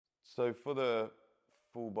So for the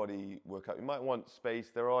full body workout, you might want space.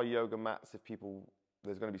 There are yoga mats if people,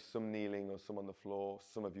 there's going to be some kneeling or some on the floor.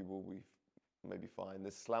 Some of you will be maybe fine.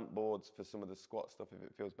 There's slant boards for some of the squat stuff if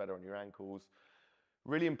it feels better on your ankles.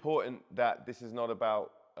 Really important that this is not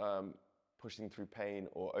about pushing through pain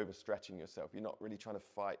or overstretching yourself. You're not really trying to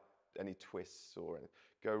fight any twists or anything.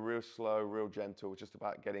 Go real slow, real gentle. It's just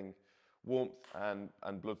about getting warmth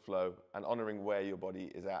and blood flow and honoring where your body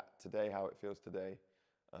is at today, how it feels today.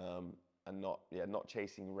 And not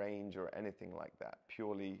chasing range or anything like that.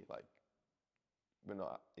 Purely like,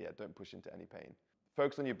 don't push into any pain.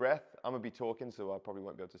 Focus on your breath. I'm gonna be talking, so I probably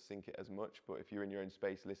won't be able to sync it as much, but if you're in your own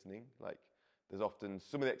space listening, like there's often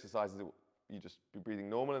some of the exercises that you just be breathing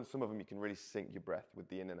normal, and some of them you can really sync your breath with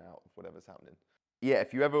the in and out of whatever's happening. Yeah,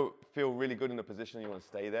 if you ever feel really good in a position and you want to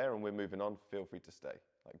stay there and we're moving on, feel free to stay.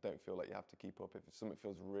 Like, don't feel like you have to keep up. If something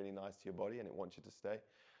feels really nice to your body and it wants you to stay,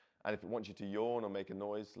 and if it wants you to yawn or make a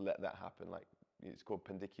noise, let that happen. Like, it's called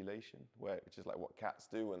pendiculation, which is like what cats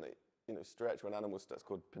do when they, stretch. When animals, that's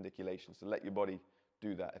called pendiculation. So let your body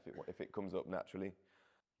do that if it comes up naturally.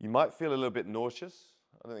 You might feel a little bit nauseous.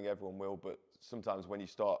 I don't think everyone will, but sometimes when you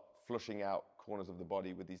start flushing out corners of the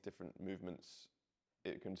body with these different movements,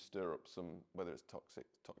 it can stir up some, whether it's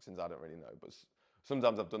toxins, I don't really know. But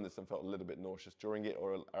sometimes I've done this and felt a little bit nauseous during it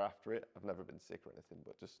or after it. I've never been sick or anything,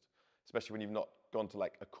 but just, especially when you've not gone to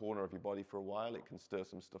like a corner of your body for a while, it can stir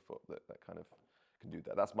some stuff up that kind of can do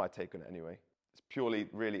that. That's my take on it anyway. It's purely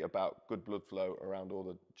really about good blood flow around all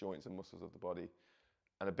the joints and muscles of the body,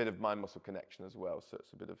 and a bit of mind-muscle connection as well. So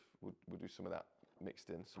it's a bit of, we'll do some of that mixed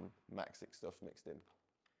in, some Maxic stuff mixed in.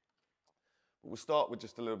 But we'll start with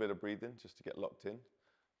just a little bit of breathing, just to get locked in.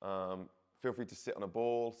 Feel free to sit on a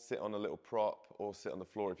ball, sit on a little prop, or sit on the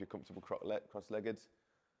floor if you're comfortable cross-legged.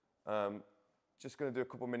 Just going to do a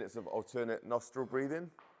couple minutes of alternate nostril breathing.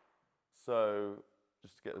 So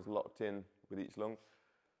just to get us locked in with each lung.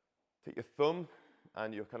 Take your thumb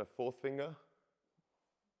and your kind of fourth finger,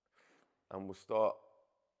 and we'll start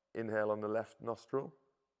inhale on the left nostril.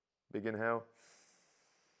 Big inhale.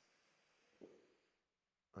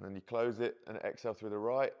 And then you close it and exhale through the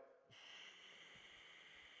right.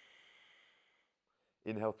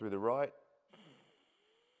 Inhale through the right.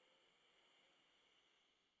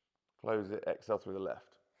 Close it, exhale through the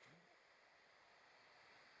left.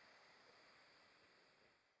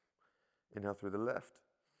 Inhale through the left.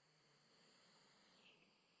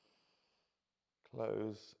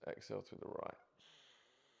 Close, exhale through the right.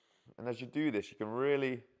 And as you do this, you can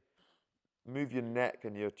really move your neck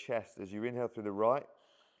and your chest as you inhale through the right.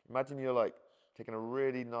 Imagine you're like taking a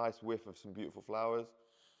really nice whiff of some beautiful flowers.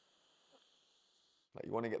 Like,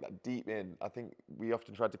 you want to get that deep in. I think we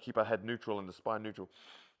often try to keep our head neutral and the spine neutral,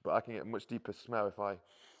 but I can get a much deeper smell if I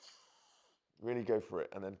really go for it.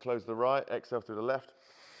 And then close the right, exhale through the left.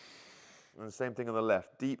 And the same thing on the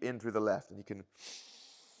left, deep in through the left. And you can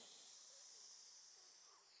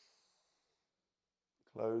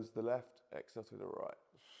close the left, exhale through the right.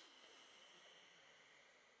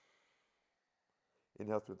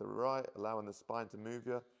 Inhale through the right, allowing the spine to move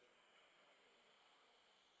you.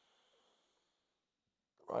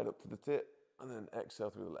 Right up to the tip, and then exhale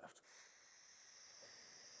through the left.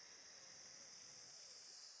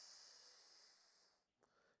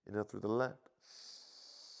 Inhale through the left.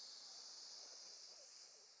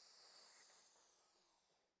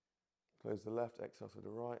 Close the left, exhale through the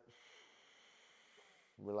right.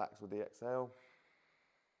 Relax with the exhale.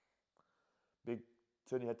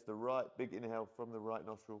 Turn your head to the right, big inhale from the right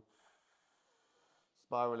nostril.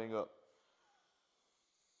 Spiraling up.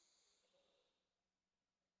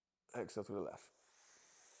 Exhale through the left.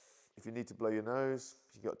 If you need to blow your nose,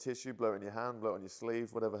 if you've got tissue, blow it in your hand, blow it on your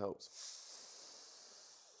sleeve, whatever helps.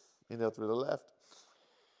 Inhale through the left.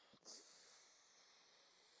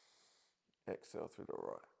 Exhale through the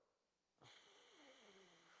right.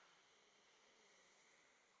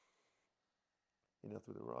 Inhale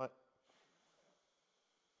through the right.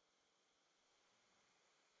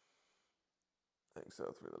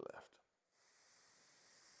 Exhale through the left.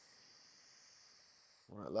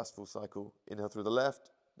 All right, last full cycle. Inhale through the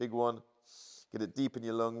left, big one. Get it deep in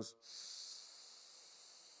your lungs.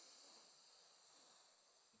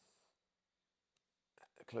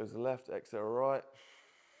 Close the left, exhale right.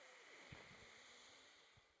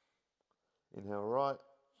 Inhale right.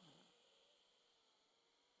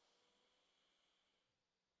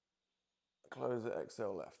 Close it,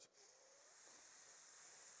 exhale left.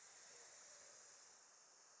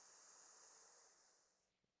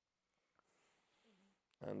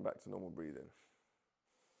 And back to normal breathing.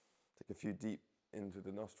 Take a few deep into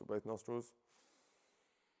the nostril, both nostrils.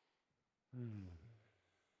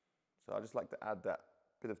 So I just like to add that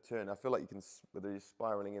bit of turn. I feel like you can, whether you're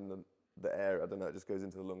spiraling in the air, I don't know, it just goes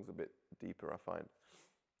into the lungs a bit deeper, I find.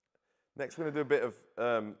 Next, we're going to do a bit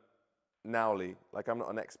of Nowli. Like, I'm not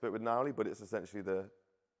an expert with Nowli, but it's essentially the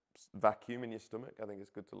vacuum in your stomach. I think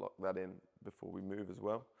it's good to lock that in before we move as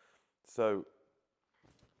well. So,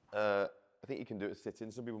 I think you can do it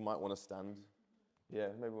sitting. Some people might want to stand. Yeah,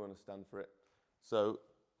 maybe we want to stand for it. So,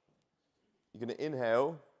 you're going to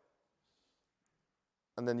inhale,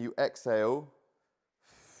 and then you exhale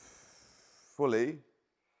fully,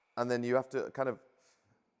 and then you have to kind of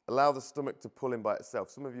allow the stomach to pull in by itself.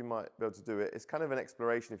 Some of you might be able to do it. It's kind of an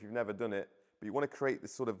exploration if you've never done it, but you want to create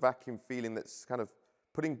this sort of vacuum feeling that's kind of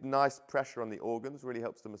putting nice pressure on the organs, really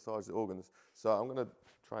helps to massage the organs. So I'm going to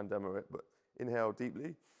try and demo it, but inhale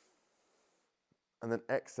deeply, and then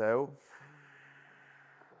exhale.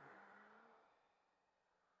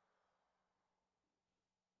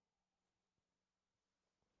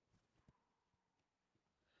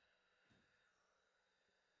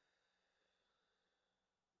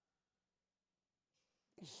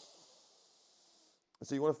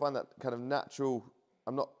 So you want to find that kind of natural,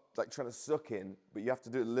 I'm not like trying to suck in, but you have to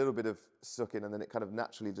do a little bit of suck in, and then it kind of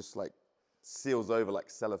naturally just like seals over like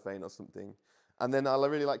cellophane or something. And then I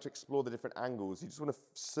really like to explore the different angles. You just want to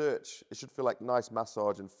search, it should feel like nice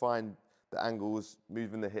massage, and find the angles,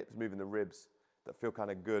 moving the hips, moving the ribs that feel kind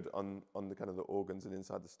of good on the kind of the organs and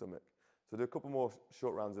inside the stomach. So do a couple more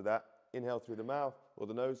short rounds of that. Inhale through the mouth or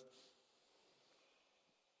the nose.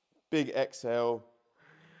 Big exhale.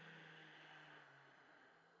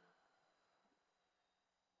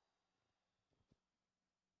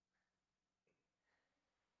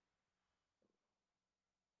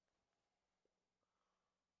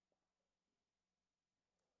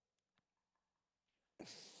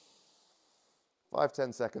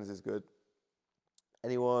 5-10 seconds is good.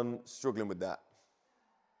 Anyone struggling with that?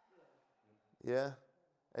 Yeah?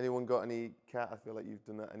 Anyone got any cat? I feel like you've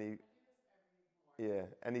done that. Any? Yeah.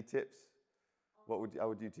 Any tips? How would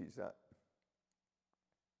you teach that?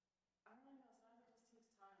 I don't really know. Sometimes it just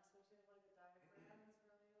takes time, especially if like the diaphragm is really like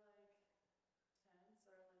tense or like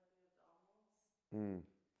the abdominals. Mm.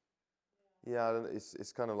 Yeah. Yeah,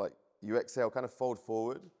 it's kind of like you exhale, kind of fold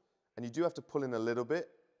forward, and you do have to pull in a little bit,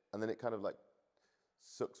 and then it kind of like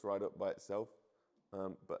sucks right up by itself.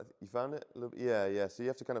 But you found it? A little bit? Yeah, yeah. So you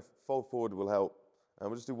have to kind of fold forward will help. And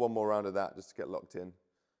we'll just do one more round of that just to get locked in.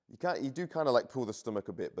 You do kind of like pull the stomach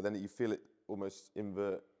a bit, but then you feel it almost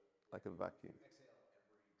invert like a vacuum. Exhale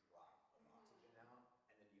every drop of oxygen out,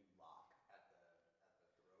 and then you lock at the throat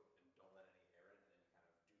and don't let any air in, and then you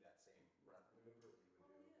kind of do that same breath maneuver that you would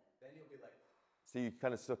do. Yeah. Then you'll be like, So you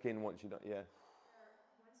kind of suck in once you don't, yeah.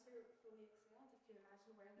 Or once you're fully exhaled, if you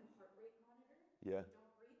imagine wearing the heart rate monitor, Yeah. you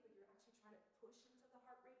don't breathe, but you're actually trying to push into the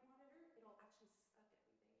heart rate monitor, it'll actually suck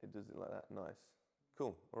everything in. It does it like that. Nice.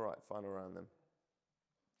 Cool. All right, final round then.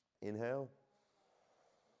 Inhale.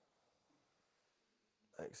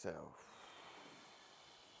 Exhale.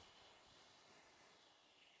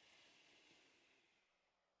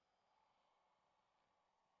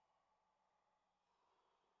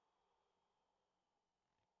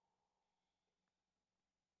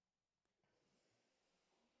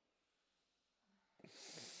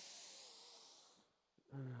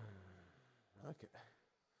 Okay.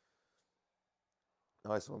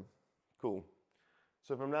 Nice one. Cool.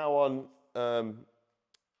 So from now on,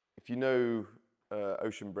 if you know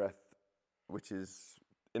ocean breath, which is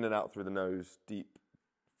in and out through the nose, deep,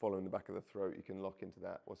 following the back of the throat, you can lock into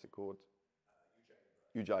that. What's it called?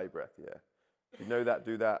 Ujjayi breath, yeah. If you know that,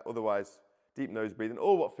 do that. Otherwise, deep nose breathing,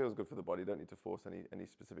 or what feels good for the body. You don't need to force any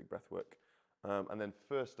specific breath work. And then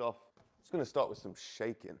first off, just going to start with some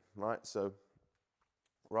shaking, right? So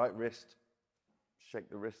right wrist, shake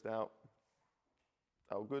the wrist out.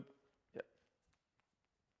 All good? Yeah.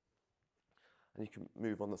 And you can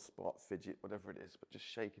move on the spot, fidget, whatever it is, but just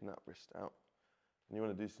shaking that wrist out. And you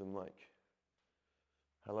want to do some like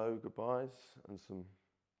hello, goodbyes, and some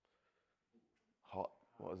hot,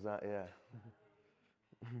 what was that? Yeah.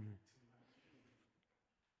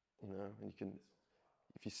 You know, and you can,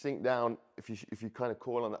 if you sink down, if you kind of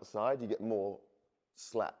call on that side, you get more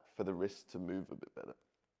slap for the wrist to move a bit better.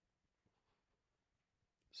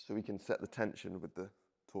 So we can set the tension with the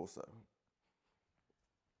torso.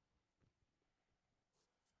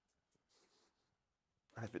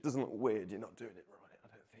 And if it doesn't look weird, you're not doing it right, I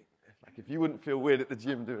don't think. Like if you wouldn't feel weird at the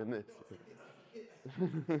gym doing this.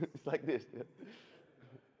 It's like this, yeah.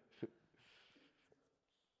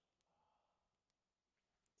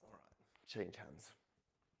 All right, change hands.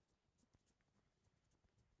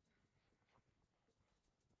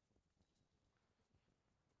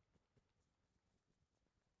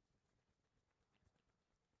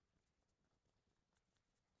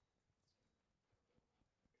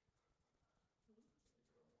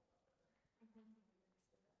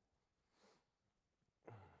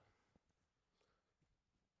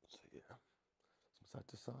 side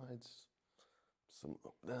to sides, some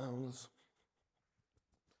up downs.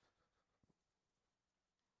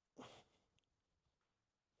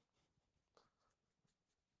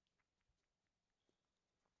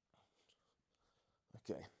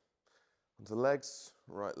 Okay, onto the legs,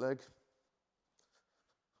 right leg.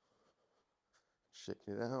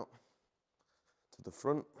 Shaking it out to the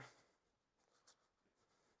front,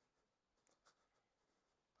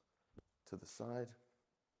 to the side.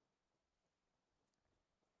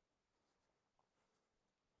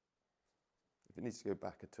 If it needs to go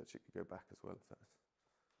back a touch, it could go back as well. If that's,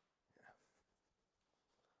 yeah.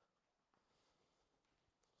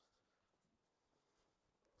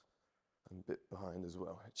 And a bit behind as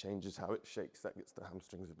well. It changes how it shakes. That gets the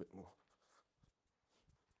hamstrings a bit more.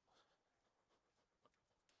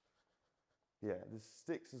 Yeah, there's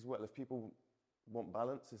sticks as well. If people want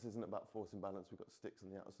balance, this isn't about forcing balance. We've got sticks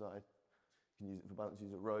on the outside. You can use it for balance,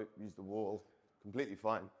 use a rope, use the wall. Completely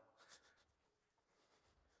fine.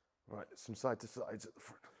 Right, some side to sides at the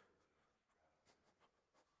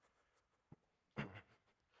front.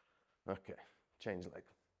 Okay, change leg.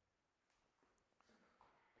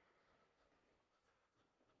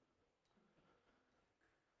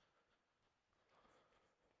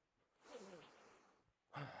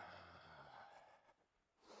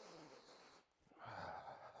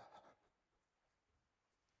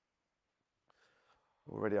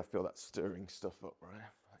 Already I feel that stirring stuff up,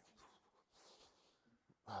 right?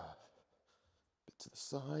 Bit to the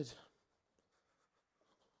side.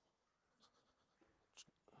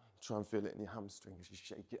 Try and feel it in your hamstring as you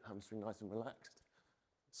shake it, hamstring nice and relaxed.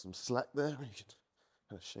 Some slack there, you can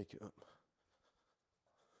kind of shake it up.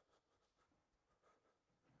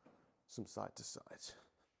 Some side to side.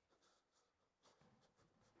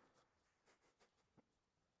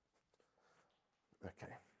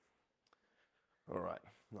 Okay. All right,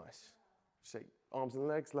 nice. Shake arms and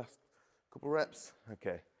legs, last couple reps.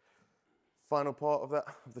 Okay. Final part of that,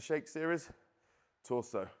 of the shake series,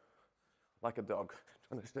 torso. Like a dog,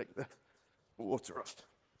 trying to shake the water off.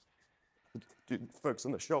 Do focus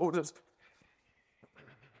on the shoulders.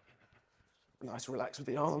 Nice, relax with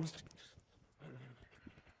the arms.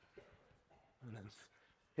 And then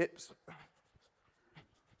hips.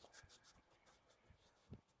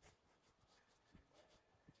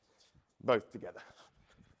 Both together.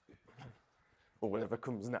 Or whatever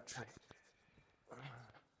comes naturally.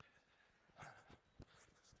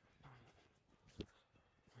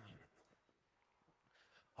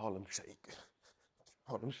 Harlem shake.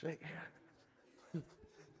 Harlem shake.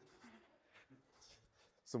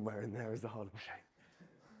 Somewhere in there is the Harlem shake.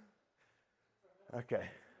 Okay.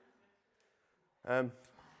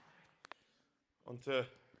 Onto.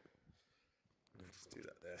 Let's do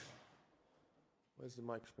that there. Where's the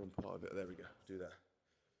microphone part of it? There we go. Do that.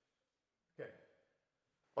 Okay.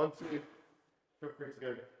 Onto. Feel free to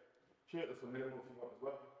go shirtless or minimal if you want as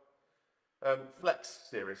well. Flex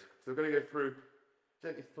series. So we're going to go through.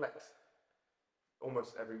 Gently flex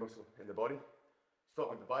almost every muscle in the body. Start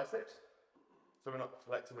with the biceps. So we're not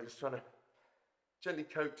flexing, we're just trying to gently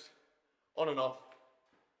coax on and off,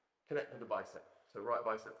 connect with the bicep. So right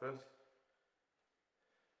bicep first.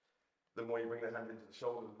 The more you bring the hand into the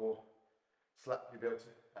shoulder, the more slack you'll be able to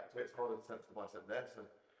activate. It's harder to sense the bicep there, so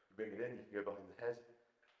you bring it in, you can go behind the head.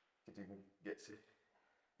 It even gets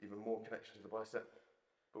even more connection to the bicep.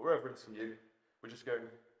 But wherever it's for you, we're just going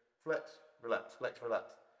flex, relax, flex,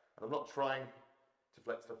 relax. And I'm not trying to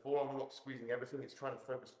flex the forearm, I'm not squeezing everything, it's trying to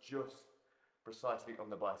focus just precisely on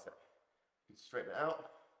the bicep. You can straighten it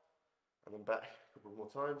out, and then back a couple more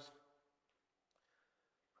times.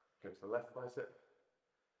 Go to the left bicep.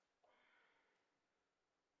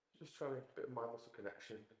 Just trying a bit of mind muscle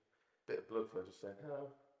connection, a bit of blood flow, just saying,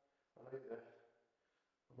 hello, I'm right there.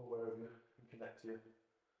 I'm aware of you, I can connect to you,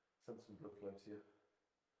 send some blood flow to you.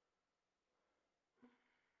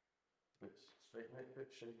 Bit straighten it a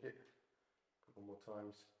bit, shake it, a couple more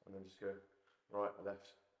times, and then just go right,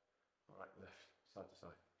 left, side to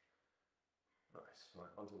side. Nice,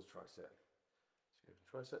 right, onto the tricep. So go to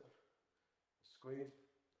tricep, squeeze,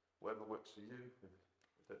 whatever works for you.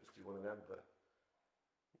 Don't just do one of them, but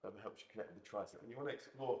whatever helps you connect with the tricep. And you want to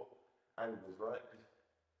explore angles, right?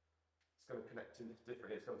 It's going to connect in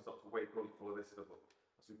differently, it's going to start to wake up all this stuff up.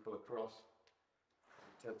 As we pull across,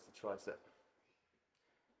 tense the tricep.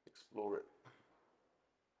 Explore it.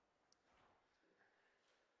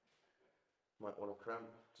 Might want to cramp,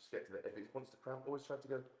 just get to the edge. If it wants to cramp, always try to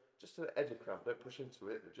go just to the edge of cramp. Don't push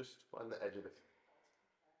into it, but just find the edge of it.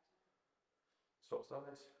 Swap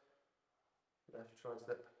sides. Left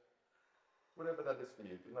tricep. Whatever that is for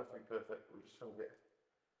you. It doesn't have to be perfect, but we're just trying to get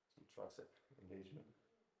some tricep engagement.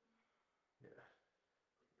 Yeah.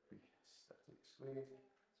 squeeze,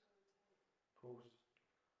 pulse,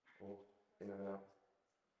 or in and out.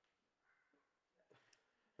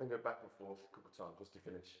 Then go back and forth a couple of times just to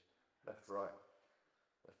finish. Left, right,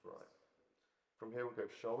 left, right. From here we'll go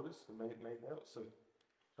shoulders, the main out. So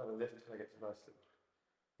trying to lift till I get to nice little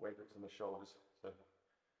weight ups on the shoulders. So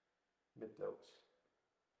mid delts.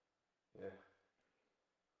 Yeah.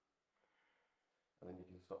 And then you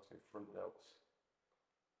can start to go front delts.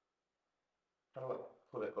 Kind of like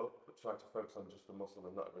pull it up, but try to focus on just the muscle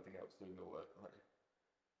and not everything else doing the work. Right?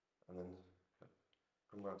 And then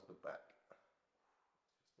come round to the back.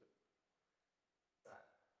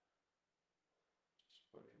 Just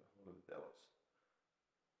working the whole of the delts.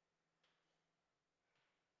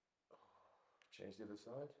 Change the other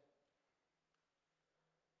side.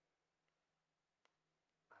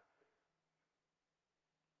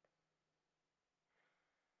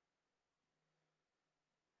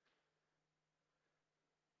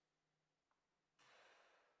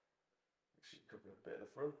 Actually cover a bit of the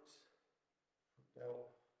front down.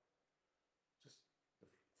 Just the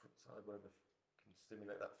front side, wherever can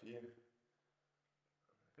stimulate that for you. And a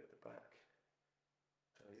bit at the back.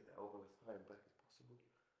 Try to get the elbow as high and back as possible.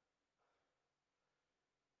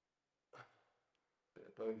 Bit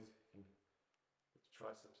of both. You can put the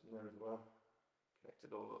triceps in there as well. Connect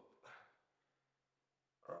it all up.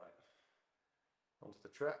 Alright. Onto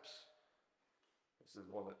the traps. This is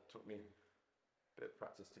one that took me a bit of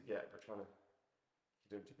practice to get, but trying to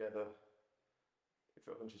keep them together. If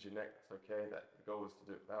it hunches your neck, that's okay. The goal is to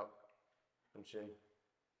do it without hunching.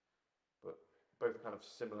 But both kind of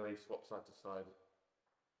similarly, swap side to side.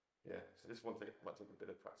 Yeah, so this one thing might take a bit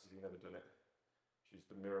of practice if you've never done it. Use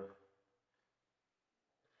the mirror.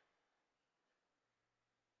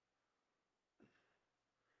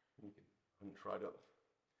 You can hunch right up.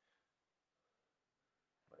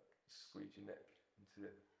 Like squeeze your neck into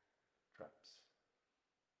the traps.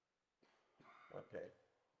 Okay,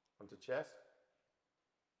 onto chest.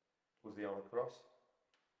 Pulls the arm across.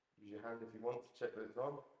 Use your hand if you want to check that it's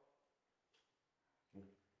on.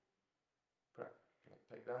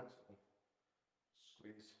 Take downs and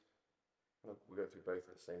squeeze. We'll go through both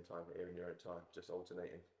at the same time here in your own time, just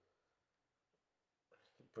alternating.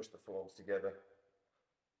 Push the forearms together.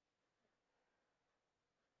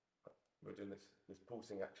 We're doing this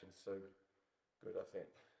pulsing action so good, I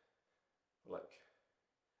think. Like just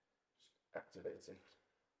activating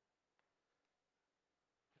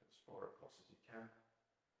as far across as you can.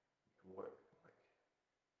 You can work like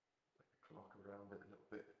a clock around it a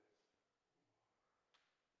little bit.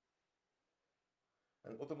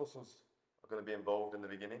 And other muscles are going to be involved in the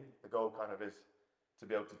beginning. The goal kind of is to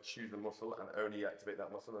be able to choose the muscle and only activate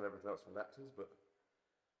that muscle and everything else relaxes. But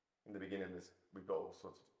in the beginning, we've got all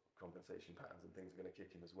sorts of compensation patterns and things are going to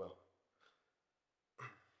kick in as well.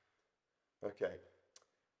 Okay,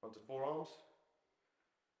 onto forearms.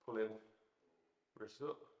 Pull in, wrist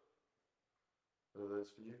up. Whatever that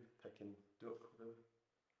is for you, pecking, duck, whatever.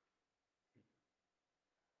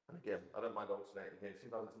 And again, I don't mind alternating here.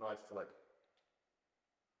 Sometimes it's nice to like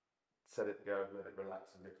set it go, let it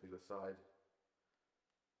relax and go to the other side.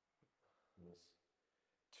 And there's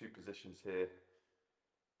two positions here,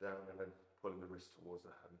 down and then pulling the wrist towards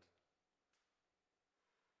the hand.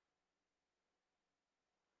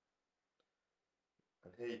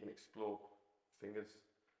 And here you can explore fingers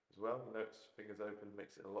as well. You notice fingers open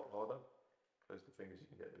makes it a lot harder. Close the fingers, you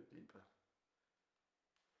can get a bit deeper.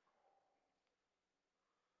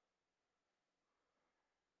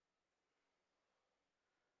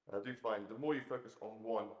 And I do find the more you focus on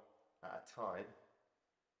one at a time,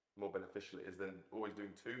 the more beneficial it is than always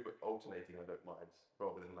doing two, but alternating I don't mind.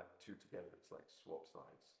 Rather than like two together, it's like swap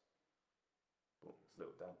sides. Boom, there's a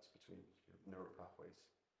little dance between neural pathways.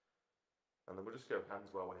 And then we'll just go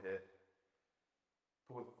hands while we're here.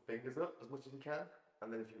 Pull the fingers up as much as you can,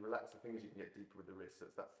 and then if you relax the fingers, you can get deeper with the wrist.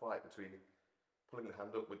 So it's that fight between pulling the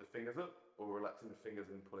hand up with the fingers up, or relaxing the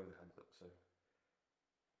fingers and pulling the hands up. So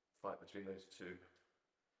fight between those two.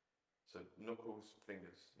 So knuckles,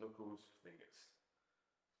 fingers, fingers.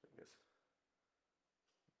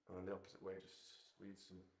 And then the opposite way, just squeeze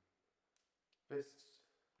some fists,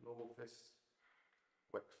 normal fists,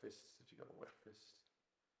 wet fists if you've got a wet fist.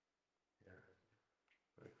 Yeah.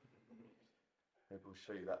 Maybe we'll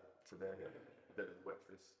show you that today, instead of the wet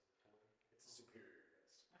fist. It's a superior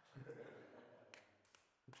fist.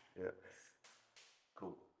 Yeah.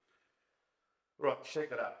 Cool. Right, shake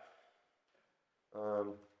that out.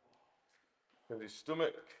 Going to do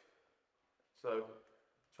stomach. So,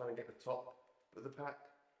 trying to get the top of the pack.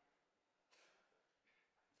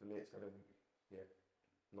 For me, it's kind of,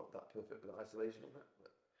 not that perfect with the isolation on that,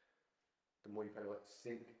 but the more you kind of like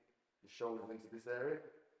sink your shoulders into this area,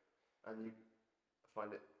 and you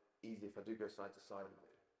find it easy if I do go side to side with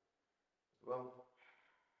it as well.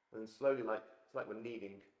 And then slowly, like it's like we're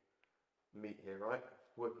kneading meat here, right?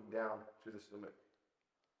 Working down through the stomach,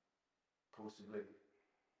 possibly.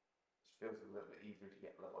 Just feels a little bit easier to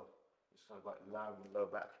get lower. Just kind of like allowing the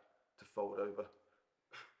lower back to fold over,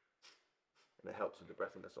 and it helps with the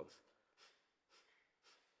breath in this one.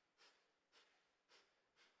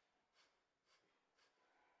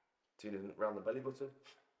 Tuning around the belly button.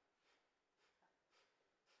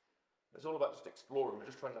 It's all about just exploring. We're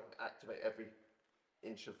just trying to activate every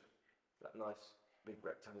inch of that nice big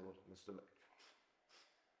rectangle in the stomach.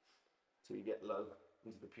 Till you get low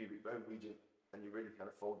into the pubic bone region and you really kind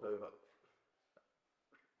of fold over.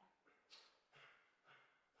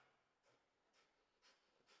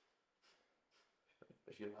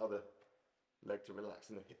 If you allow the leg to relax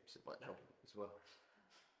in the hips, it might help as well.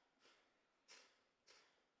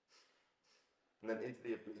 And then into the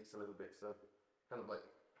obliques a little bit, so kind of like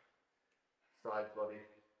side body,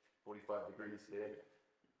 45 degrees here.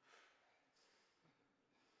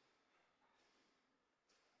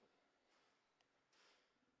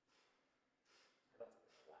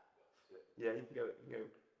 Yeah, you can go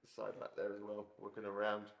the side back there as well, working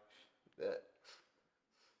around there.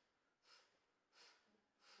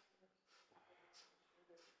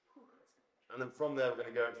 And then from there, we're going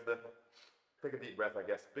to go into the, take a deep breath, I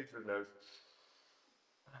guess, big through the nose.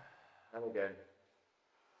 And again.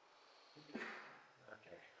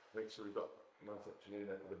 Okay, make sure we've got nice oxygen in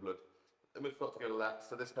there for the blood. Then we'll start to go lats,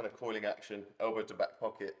 so this kind of coiling action, elbow to back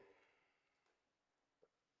pocket.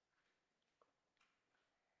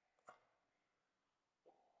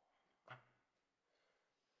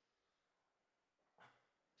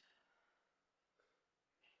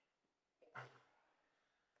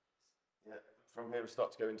 Yeah, from here we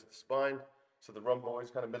start to go into the spine. So the rhomboid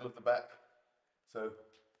is kind of middle of the back. So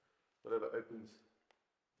whatever opens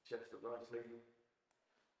the chest up nicely.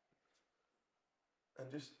 And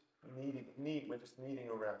just we're just kneading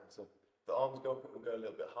around. So the arms go up, it will go a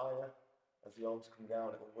little bit higher. As the arms come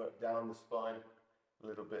down, it will work down the spine a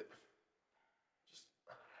little bit. Just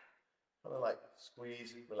kind of like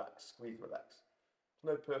squeeze, relax, squeeze, relax.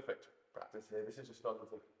 There's no perfect practice here. This is just starting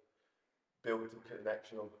to build the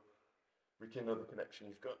connection or rekindle the connection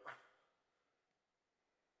you've got.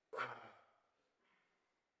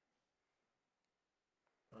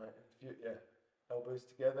 Right, yeah, elbows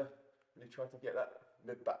together. Really try to get that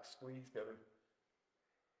mid-back squeeze going.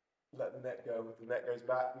 Let the neck go. If the neck goes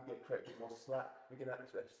back, we create a bit more slack. We can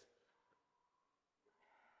access.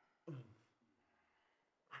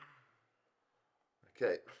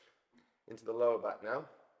 Okay, into the lower back now.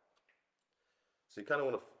 So you kind of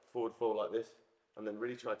want to forward fold like this, and then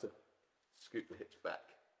really try to scoop the hips back.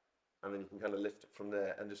 And then you can kind of lift it from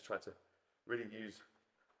there and just try to really use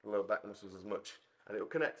the lower back muscles as much. And it will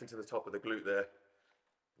connect into the top of the glute there.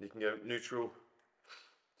 You can go neutral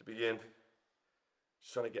to begin.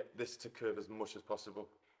 Just trying to get this to curve as much as possible,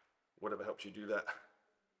 whatever helps you do that.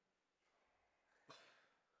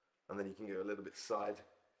 And then you can go a little bit side,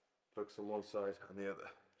 focus on one side and the other.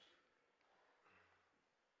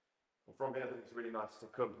 And from here, I think it's really nice to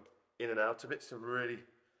come in and out of it, so really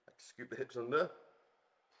like, scoop the hips under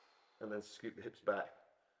and then scoop the hips back.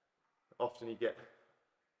 Often you get,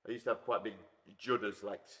 I used to have quite big judders,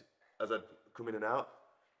 like as I'd come in and out,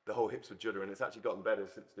 the whole hips would judder, and it's actually gotten better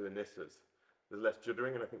since doing this. So there's less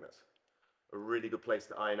juddering, and I think that's a really good place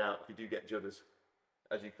to iron out if you do get judders.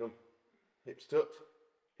 As you come, hips tucked,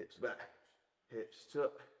 hips back, hips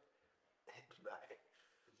tucked, hips back.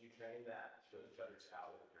 Did you train that judders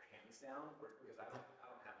out with your hands down? Because I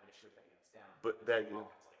don't have an issue with the hands down. But there you go.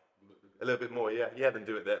 A little bit more, yeah. Yeah, then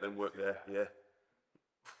do it there, then work there, yeah.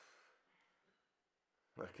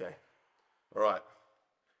 Okay. All right.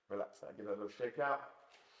 Relax that. Give it a little shake out.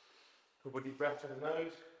 Couple deep breaths in the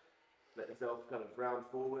nose. Let yourself kind of round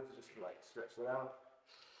forward, just like stretch that out.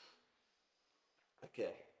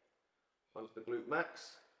 Okay. Onto the glute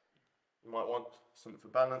max. You might want something for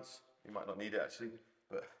balance. You might not need it actually,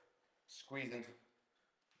 but squeezing.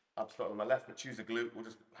 I'm starting on my left, but choose a glute. We'll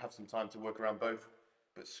just have some time to work around both.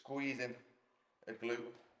 But squeezing a glute,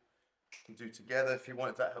 you can do together if you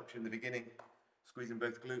want, if that helps you in the beginning. Squeezing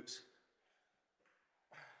both glutes.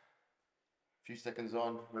 A few seconds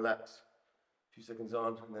on, relax. A few seconds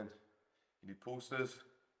on, and then you do pulsers.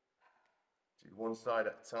 Do one side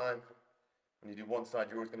at a time. When you do one side,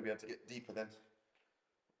 you're always going to be able to get deeper then.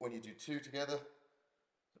 When you do two together,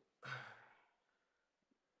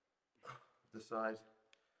 the side.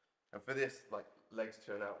 And for this, like legs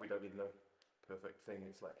turn out, we don't need no perfect thing.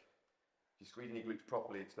 It's like, if you're squeezing your glutes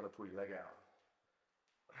properly, it's going to pull your leg out.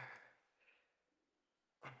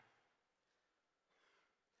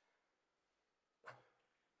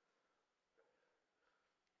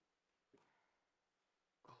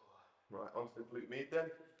 Right, onto the glute med then.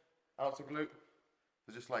 Outer glute.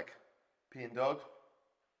 So just like peeing dog.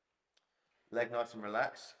 Leg nice and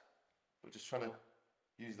relaxed. But just trying to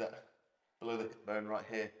use that below the hip bone right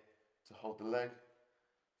here to hold the leg.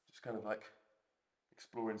 Just kind of like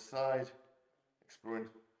exploring side, exploring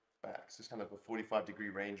back. So it's kind of a 45-degree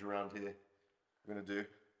range around here we're going to do.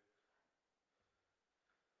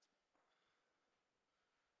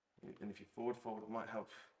 And if you forward fold, it might help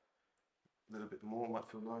a little bit more, might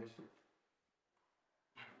feel nice.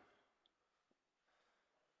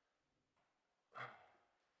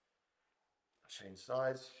 Change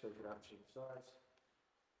sides, shake it out, change sides.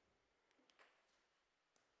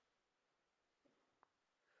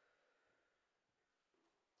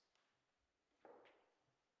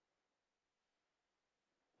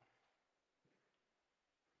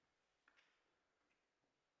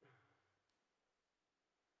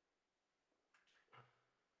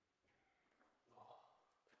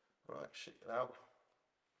 Right, shake it out.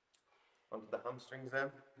 Onto the hamstrings then.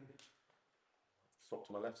 Swap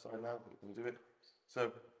to my left side now, we can do it.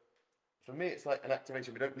 So, for me it's like an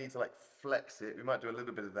activation, we don't need to like flex it, we might do a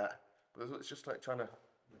little bit of that, but it's just like trying to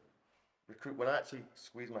recruit. When I actually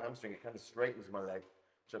squeeze my hamstring, it kind of straightens my leg,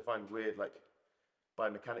 which I find weird, like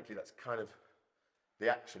biomechanically that's kind of the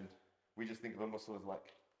action. We just think of a muscle as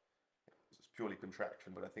like, it's purely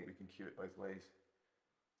contraction, but I think we can cue it both ways.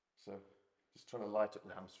 So, just trying to light up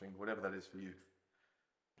the hamstring, whatever that is for you.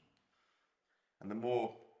 And the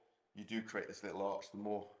more you do create this little arch, the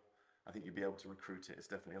more I think you'll be able to recruit it. It's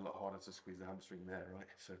definitely a lot harder to squeeze the hamstring there, right?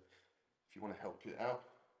 So if you want to help it out,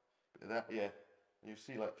 a bit of that, yeah. And you'll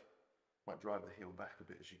see like, might drive the heel back a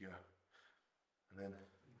bit as you go. And then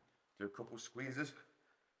do a couple squeezes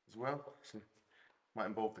as well. So might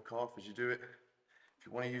involve the calf as you do it. If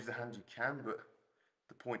you want to use the hand, you can, but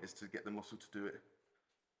the point is to get the muscle to do it.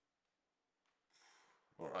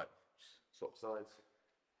 All right, swap sides.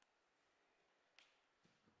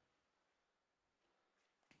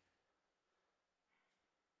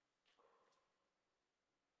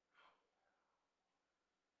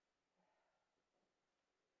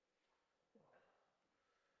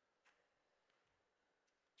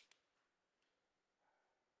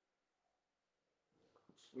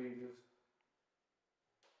 Squeezes.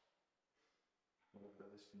 I'm going to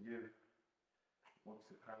put this for you. Once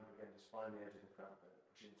the cramp again, just find the edge of the cramp and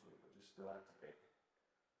push into it, but just still activate.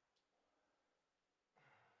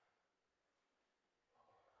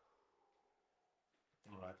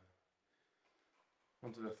 Alright.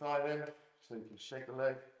 Onto the thigh then, so you can shake the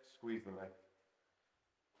leg, squeeze the leg.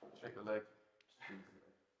 Shake the leg, squeeze the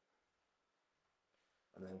leg.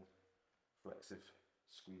 And then flexive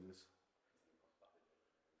squeezes.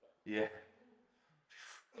 Yeah.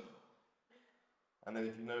 And then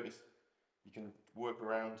if you notice, you can work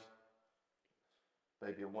around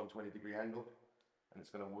maybe a 120-degree angle, and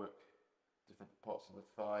it's going to work different parts of the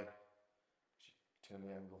thigh. Turn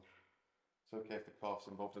the angle. It's okay if the calf's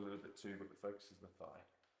involved a little bit too, but the focus is the thigh.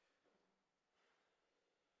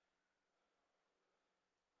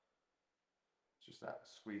 It's just that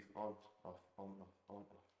squeeze on, off, on, off, on,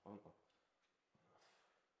 off, on, off.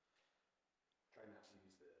 Try not to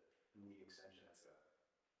use the knee extension as a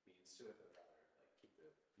means to it, but rather like keep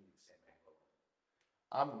the knee the same angle.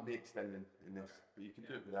 I'm knee extending in this, but you can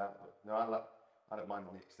do it without. But no, I don't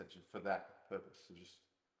mind the knee extension for that purpose. So just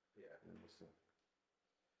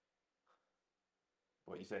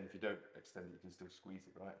What you're saying, if you don't extend it, you can still squeeze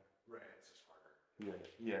it, right? Right, it's just harder. Yeah,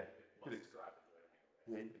 yeah. Once it's dropped, you do it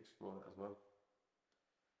anyway. Yeah, you can explore that as well.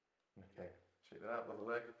 Okay, check that out, other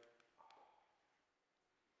leg.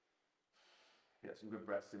 Get some good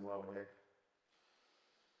breaths in while we're here.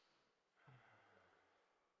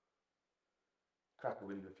 Crack a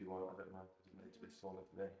window if you want, I don't mind. It doesn't need to be solid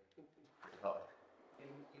today. Oh.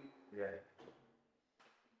 Yeah.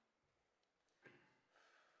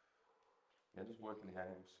 Yeah, just working the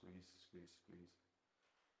angle, squeeze, squeeze, squeeze.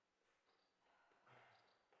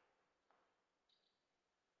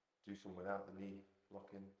 Do some without the knee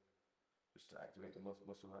locking, just to activate the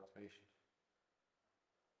muscle activation.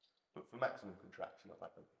 But for maximum contraction, I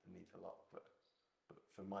like the knee to lock, but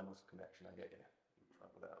for my muscle connection, I get you.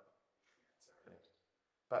 Try without. Okay.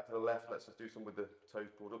 Back to the left, let's just do some with the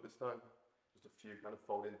toes pulled up this time. Just a few, kind of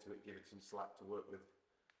fold into it, give it some slack to work with.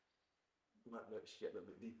 You might notice you get a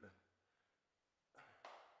little bit deeper.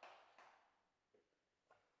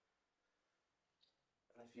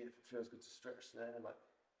 And if it feels good to stretch there, like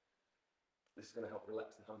this is going to help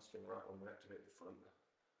relax the hamstring right when we activate the front.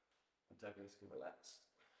 Antagonist can relax.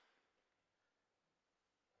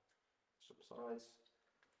 Swap sides.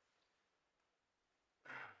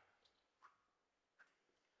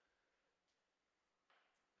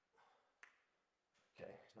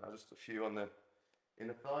 Now just a few on the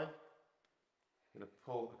inner thigh. I'm going to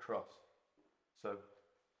pull across. So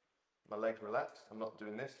my legs relaxed, I'm not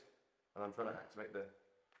doing this, and I'm trying to activate the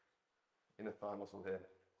inner thigh muscle here.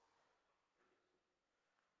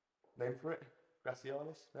 Name for it?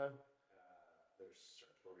 Gracialis? No? There's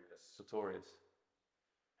Sartorius. Sartorius.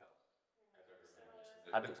 Hell.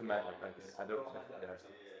 I've Adductor magnum, thank you. Adductor, yes.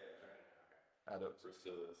 Adductor.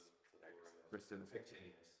 Bristilis.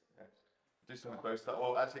 Yeah. Do some of both stuff.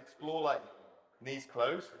 Well, actually explore like knees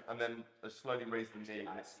closed, and then slowly raise the knee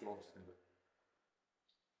and explore.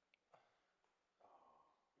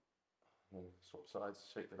 And swap sides,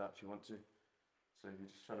 shake that out if you want to. So you're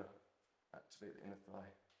just trying to activate the inner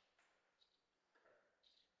thigh.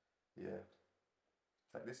 Yeah.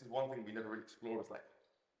 It's like this is one thing we never really explore. Is like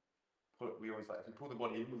we always like if we pull the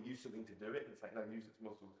body in, we'll use something to do it. And it's like no, use its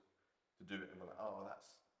muscles to do it, and we're like, oh,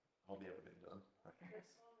 that's hardly ever been done.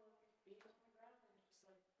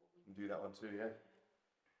 And do that one too, yeah.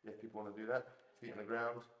 Yeah, if people want to do that, feet on the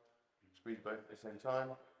ground, squeeze both at the same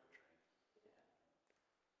time.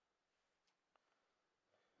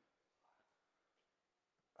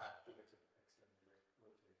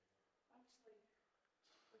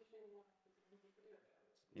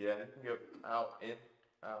 Yeah, you can go out, in,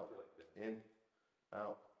 out, in,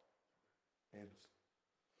 out, in.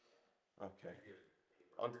 Okay.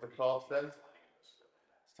 Onto the calves then.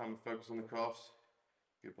 It's time to focus on the calves.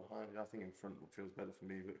 Get behind it. I think in front feels better for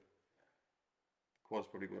me, but the quad's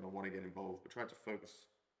probably going to want to get involved. But try to focus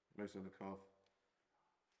mostly on the calf.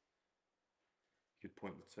 You could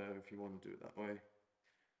point the toe if you want to do it that way.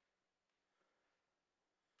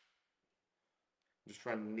 Just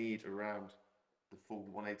try and knead around the full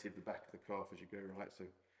 180 of the back of the calf as you go, right? So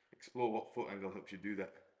explore what foot angle helps you do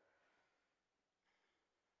that.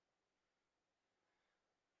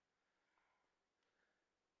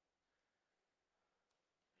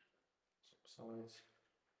 Sides.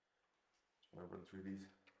 Just want to run through these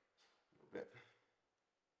a little bit.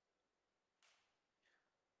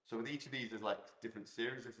 So with each of these, there's like different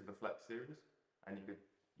series. This is the flex series, and you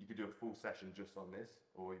could do a full session just on this,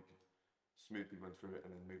 or you could smoothly run through it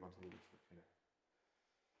and then move on to the other stuff. You know.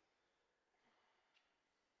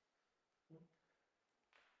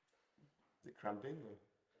 Is it cramping? Or?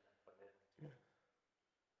 Yeah.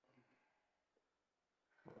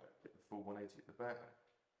 Right, get the full 180 at the back.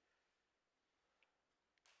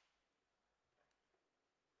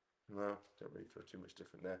 No, don't really feel too much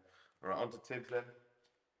different there. All right, onto Tibbs then.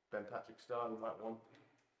 Ben Patrick style, you might want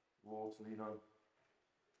wall to lean on.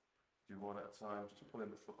 Do one at a time, just pulling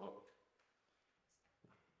the foot up.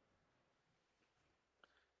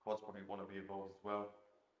 Quads probably want to be involved as well,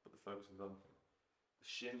 but the focus is on the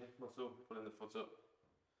shin muscle, pulling the foot up.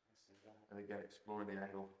 And again, exploring the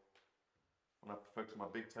angle. When I focus on my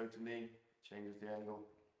big toe to knee, changes the angle.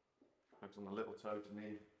 Focus on the little toe to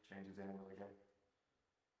knee, changes the angle again.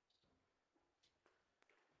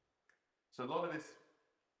 So a lot of this,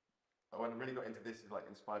 when I really got into this, is like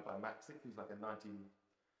inspired by Maxick, who's like a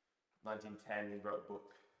 1910, he wrote a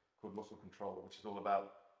book called Muscle Control, which is all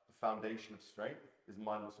about the foundation of strength is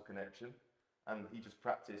mind-muscle connection. And he just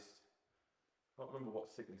practiced, I can't remember what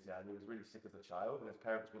sickness he had, he was really sick as a child, and his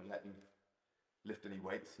parents wouldn't let him lift any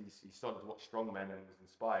weights. He started to watch strongmen and was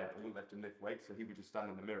inspired, and wouldn't let him lift weights, so he would just stand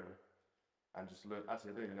in the mirror and just learn,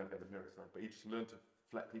 actually I don't even know if he had a mirror, sorry, but he just learned to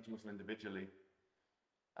flex each muscle individually.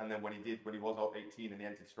 And then when he was 18 and he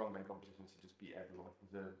entered strongman competitions, he just beat everyone.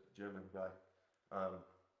 He's a German guy.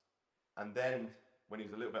 And then when he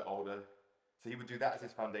was a little bit older, so he would do that as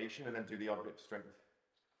his foundation and then do the odd bit of strength.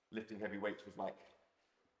 Lifting heavy weights was like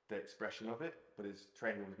the expression of it, but his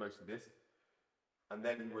training was mostly this. And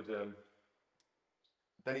then he would,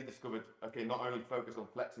 then he discovered, okay, not only focus on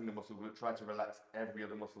flexing the muscle, but try to relax every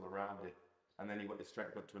other muscle around it. And then he got his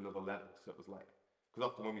strength up to another level. So it was like, because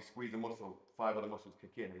often when we squeeze a muscle, 5 other muscles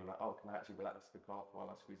kick in, and we're like, oh, can I actually relax the calf while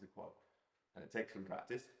I squeeze the quad? And it takes some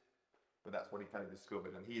practice, but that's what he kind of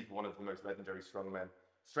discovered. And he's one of the most legendary strongmen.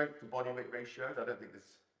 Strength to body weight ratios, I don't think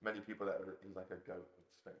there's many people that he's like a goat with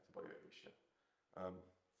strength to body weight ratio.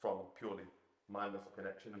 From purely mind-muscle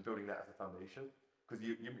connection and building that as a foundation. Because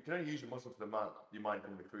you can only use your muscle to the amount your mind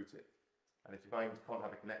can recruit it. And if your mind can't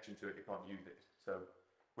have a connection to it, you can't use it. So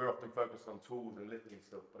we're often focused on tools and lifting and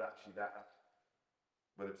stuff, but actually that,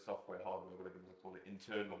 whether it's software, hardware, whatever you want to call it,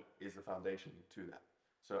 internal is the foundation to that.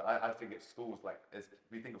 So I think at schools, like,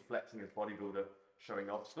 we think of flexing as bodybuilder, showing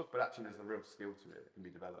off stuff, but actually there's a real skill to it that can be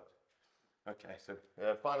developed. Okay, so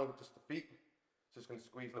final, just the feet. Just going to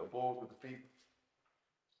squeeze little balls with the feet.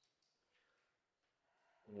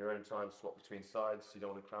 In your own time, swap between sides, so you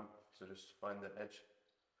don't want to cramp, so just find the edge.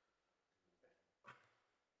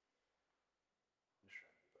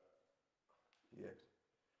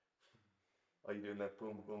 How you doing there?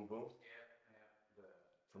 Boom, boom, boom. The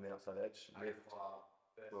From the outside edge. Lift, claw,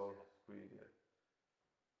 fist, roll, squeeze. Yeah.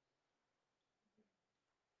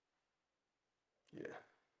 Yeah.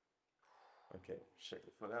 Okay, shake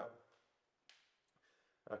the foot out.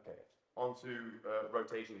 Okay, on to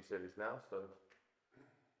rotation series now. So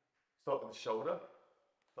start with the shoulder,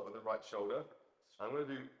 start with the right shoulder. I'm going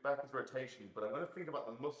to do backwards rotation, but I'm going to think about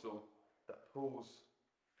the muscle that pulls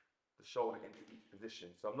the shoulder into each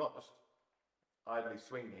position. So I'm not just idly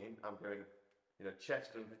swinging, I'm going,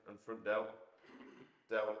 chest and front delt,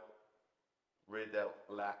 rear delt,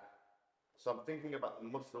 lat. So I'm thinking about the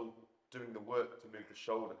muscle doing the work to move the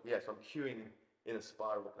shoulder. Yes, I'm cueing in a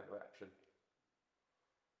spiral kind of action.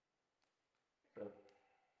 So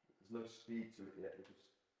there's no speed to it yet. It's just,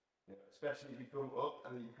 especially if you come up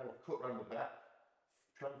and then you kind of cut around the back,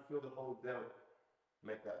 try and feel the whole delt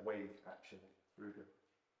make that wave action through the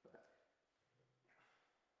back.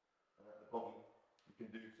 And at the bottom, you can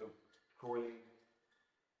do some coiling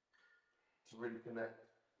to really connect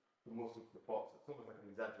the muscle to the box. It's almost like an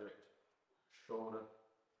exaggerated shoulder.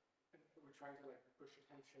 And we're trying to like push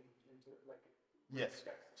attention into like. Yes,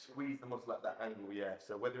 squeeze the muscle at that angle, yeah.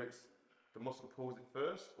 So whether it's the muscle pulls it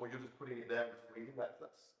first or you're just putting it there and squeezing, that's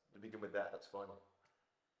to begin with that's fine.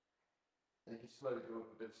 And you can slowly go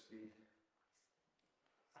up a bit of speed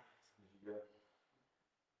as you go.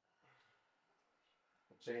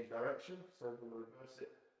 Change direction, so I'm going to reverse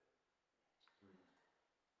it.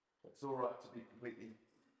 It's all right to be completely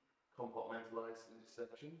compartmentalized into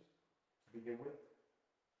sections to begin with.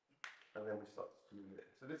 And then we start to smooth it.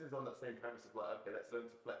 So this is on that same premise of like, okay, let's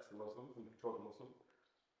learn to flex the muscles and control the muscles.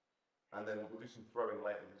 And then we'll do some throwing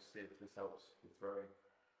later and see if this helps with throwing.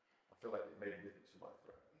 I feel like it made a difference to my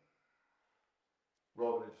throw.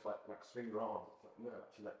 Rather than just like swing your arms, it's like, no,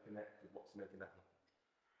 actually like connect with what's making that happen.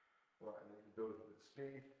 Right, and then you can build up a bit of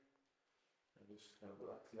speed and just kind of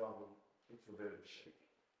relax the arm into a bit of a shake.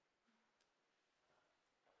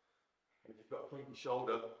 And if you've got a clinky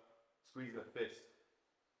shoulder, squeezing a fist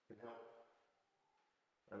can help.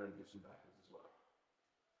 And then do some backwards as well.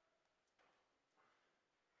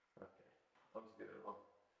 Okay, I'll just get it on.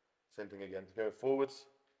 Same thing again, go forwards.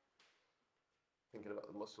 Thinking about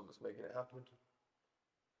the muscle that's making it happen.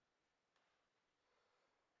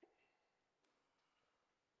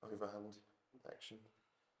 Overhand action.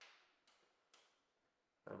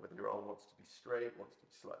 And whether your arm wants to be straight, wants to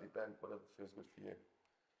be slightly bent, whatever feels good for you.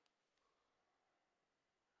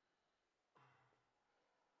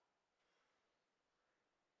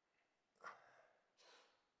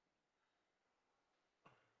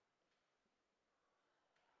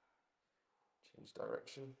 Change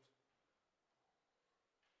direction.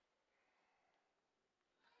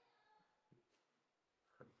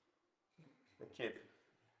 The kid.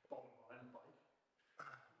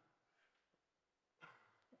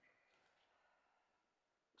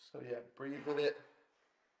 So yeah, breathe with it.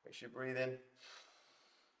 Make sure you breathe in.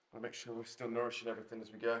 And make sure we're still nourishing everything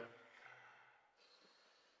as we go.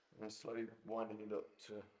 And slowly winding it up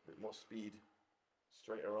to a bit more speed.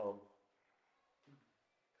 Straighter arm.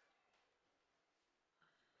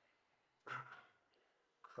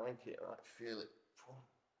 Crank it, right? Feel it.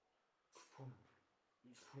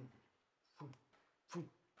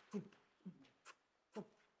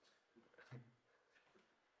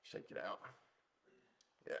 Shake it out.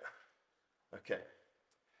 Yeah. Okay.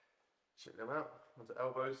 Shake them out onto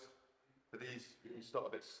elbows. For these, you can start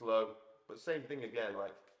a bit slow, but same thing again.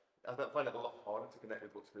 Like I find it a lot harder to connect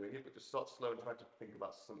with what's doing it, but just start slow and try to think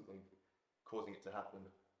about something causing it to happen.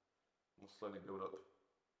 We'll slowly build up.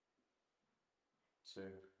 2,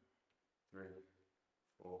 3,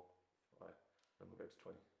 4, 5, then we'll go to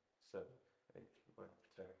 20, 7, 8, 9,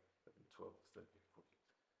 10, 11, 12, 13, 14.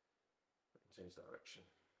 Change direction.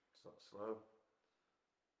 Start slow.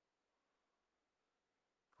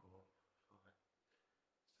 4, 5,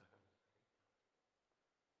 7,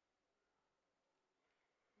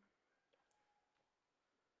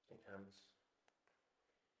 8. Hands.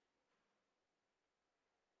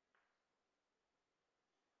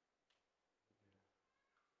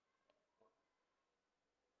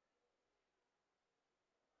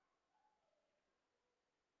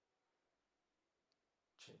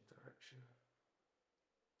 Change direction.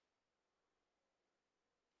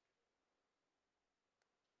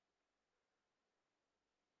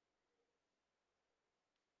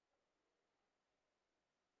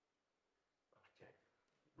 Okay.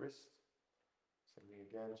 Wrist. Same thing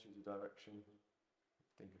again, choose a direction.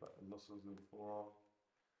 Think about the muscles in the forearm,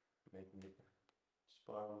 making it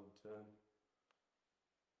spiral and turn.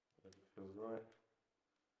 Whatever feels right.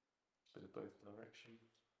 Bit of both directions.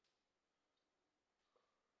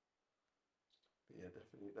 Yeah,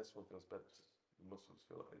 definitely. This one feels better. The muscles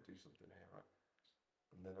feel like they do something here, right?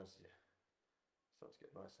 And then as you start to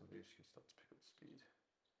get nice and loose, you start to pick up the speed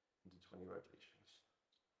into 20 rotations.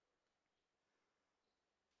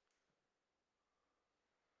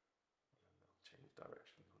 And then they'll change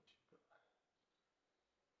direction once you've got that.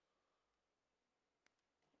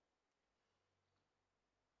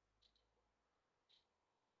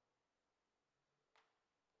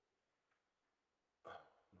 Oh,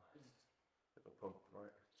 nice. Little pump,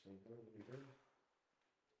 right? Change over,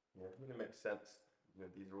 yeah, it really makes sense. You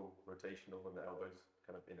know, these are all rotational and the elbows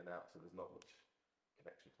kind of in and out, so there's not much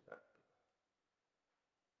connection to that.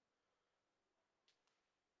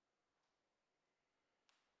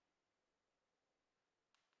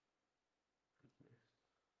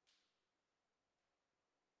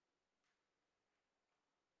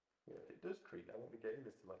 Yeah, it does creak. I want the game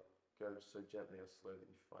is to like go so gently or slow that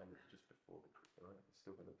you find it just before the creak. All right, it's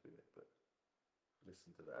still going to do it, but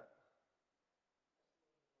listen to that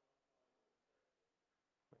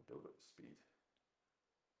and build up the speed.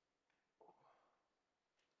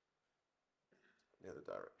 The other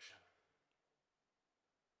direction.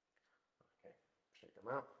 Okay, shake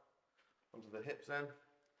them out. Onto the hips then.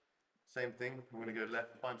 Same thing. We're going to go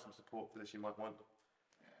left. Find some support for this. You might want.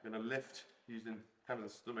 We're going to lift using kind of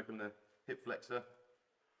the stomach and the hip flexor.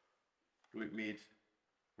 Glute med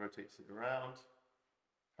rotates it around.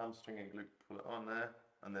 Hamstring and glute pull it on there,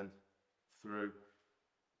 and then through.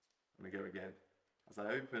 And we go again. As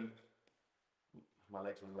I open, my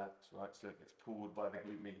legs relax, right? So it gets pulled by the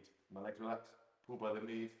glute med. My legs relax, pulled by the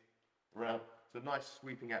med, around. So a nice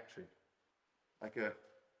sweeping action, like a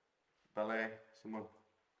ballet, someone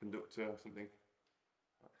conductor or something.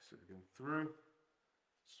 Right, so we're going through,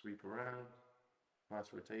 sweep around,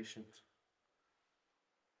 nice rotation.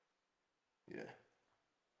 Yeah,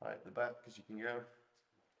 right at the back because you can go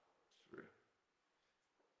through.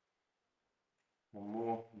 One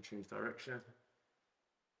more and change direction.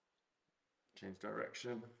 Change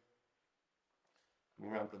direction.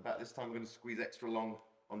 Come around to the back. This time I'm going to squeeze extra long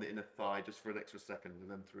on the inner thigh just for an extra second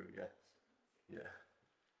and then through. Yeah, yeah.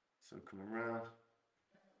 So coming around.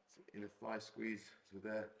 So inner thigh squeeze. So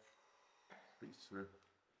there. Squeeze through.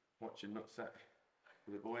 Watch your nutsack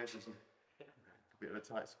for the boys. There's a bit of a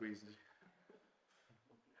tight squeeze.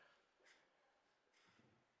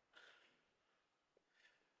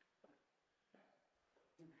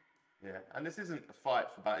 Yeah, and this isn't a fight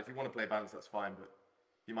for balance. If you want to play balance, that's fine, but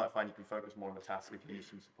you might find you can focus more on the task if you use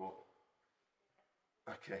some support.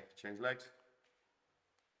 Okay, change legs.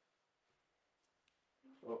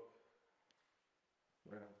 Up.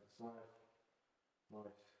 Round to the side.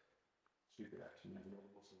 Nice. Sweeping action, moving all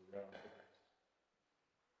the muscles around.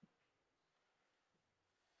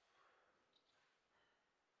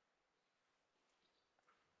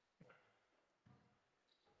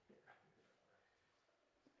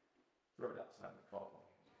 Throw it outside the car.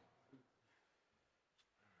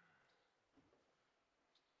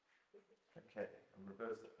 Okay, and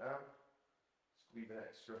reverse it down. Squeeze an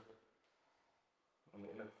extra on the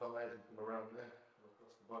inner thigh and come around there,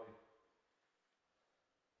 across the body.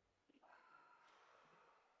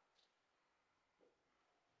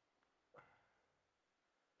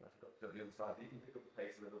 I've got to go to the other side. You can pick up the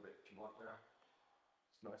pace a little bit if you want now.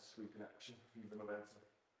 It's nice sweeping action, use the momentum.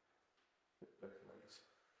 Hit both legs.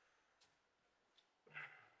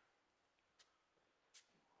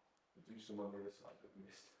 Do some on the other side that we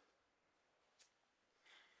missed.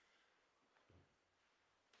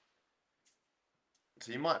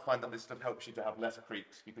 So you might find that this stuff helps you to have less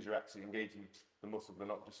creaks because you're actually engaging the muscles, they're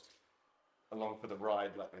not just along for the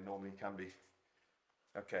ride like they normally can be.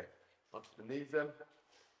 Okay, onto the knees then.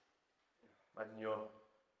 Imagine you're a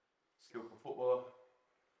skillful footballer.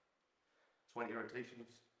 20 rotations.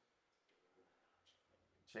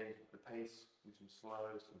 Change the pace, do some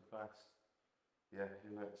slow, some fast. Yeah,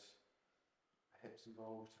 you know it's hips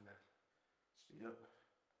involved and then speed up.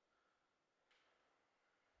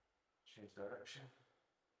 Change direction.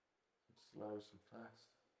 Some slow, some fast.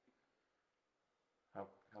 How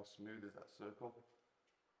smooth is that circle?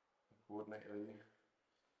 How coordinated are you?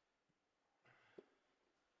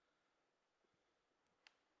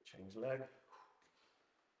 Change leg.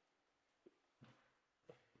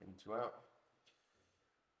 Into out.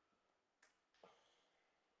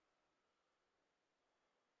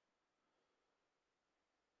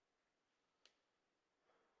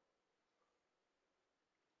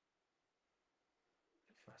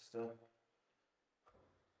 Faster.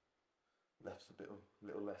 Left's a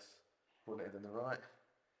little less coordinated than the right.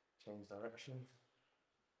 Change direction.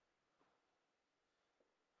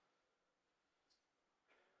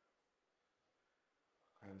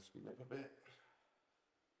 And speed up a bit.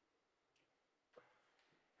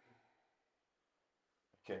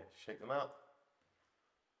 shake them out.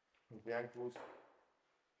 Move the ankles.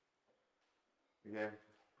 Again,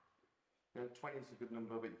 20 is a good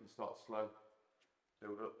number, but you can start slow.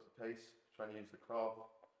 Build up the pace. Try and use the calf,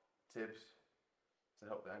 tibs to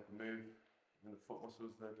help the ankle move. And the foot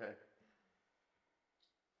muscles, they're okay.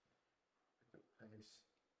 Pick up pace.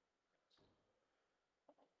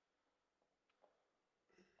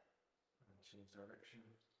 And change direction.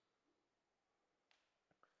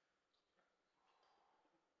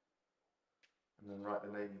 And then write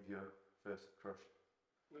the name of your first crush.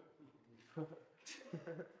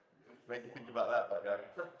 Make you think about that, guy.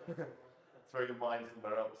 Throw your mind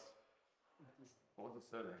somewhere else. What was the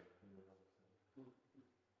surname?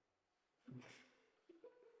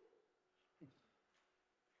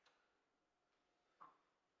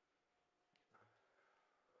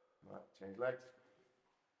 Right, change legs.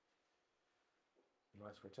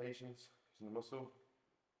 Nice rotations, using the muscle.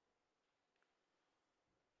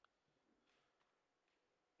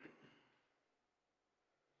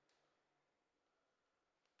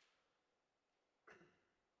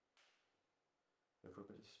 Go for a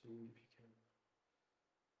bit of speed if you can.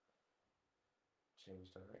 Change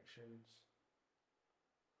directions.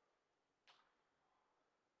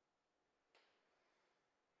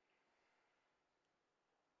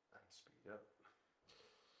 And speed up.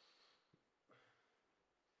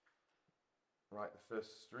 Right, the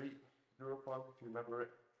first street you grew up on, if you remember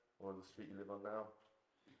it, or the street you live on now.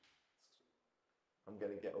 I'm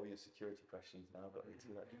going to get all your security questions now, but it's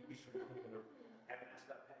too late. Haven't asked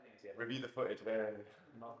about pet names yet. Review the footage.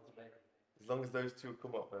 As long as those two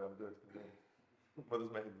come up, then I'm good.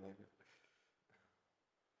 Mother's maiden name.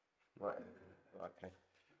 Right. Okay.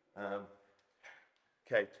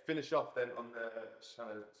 Okay. To finish off then on the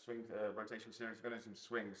kind of swing rotation series, we're going to do some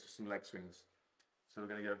swings, some leg swings. So we're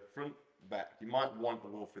going to go front, back. You might want a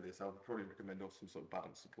wall for this. I would probably recommend also some sort of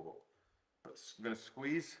balance support. But we're going to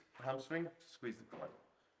squeeze the hamstring, squeeze the quad.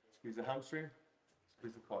 Squeeze the hamstring,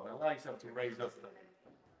 squeeze the quad. And allow yourself to raise up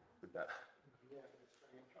with that.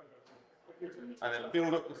 And then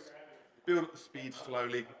build up the speed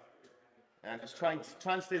slowly. And just try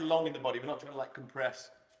and stay long in the body. We're not trying to like compress.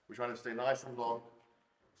 We're trying to stay nice and long.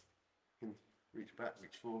 You can reach back,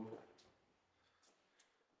 reach forward.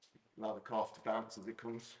 Allow the calf to bounce as it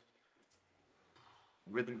comes.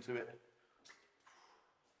 Rhythm to it.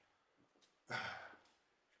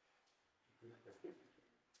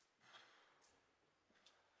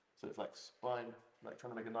 So it's like spine, like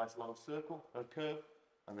trying to make a nice long circle, a curve,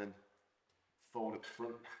 and then fold up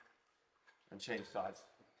front and change sides.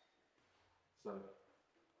 So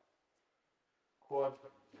quad,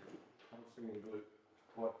 hamstring and glute,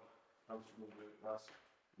 quad, hamstring and glute, nice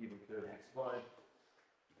even curve in spine.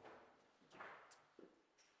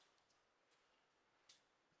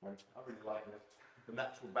 And I really like this. The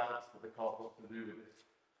natural balance that the calf wants to do with this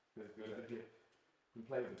is good. You can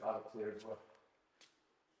play with the balance here as well.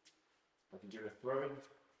 I can do a throw in.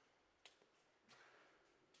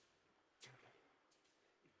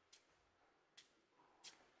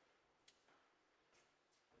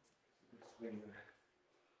 Swing and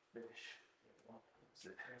finish. That's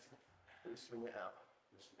it. Swing it out.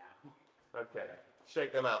 Okay,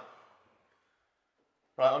 shake them out.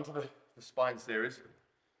 Right, onto the spine series.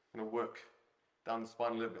 I'm going to work down the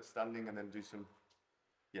spine a little bit standing and then do some,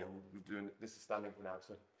 we're doing, this is standing for now.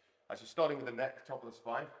 So actually starting with the neck, top of the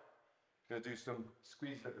spine. Going to do some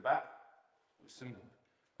squeeze at the back.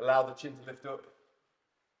 Allow the chin to lift up.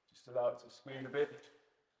 Just allow it to squeeze a bit.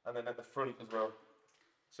 And then at the front as well.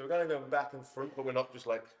 So we're going to go back and front, but we're not just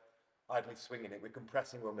like idly swinging it. We're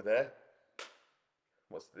compressing when we're there.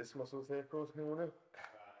 What's this muscle here called? Anyone know?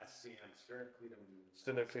 SCM,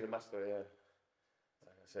 sternocleidomastoid. Sternocleidomastoid, yeah.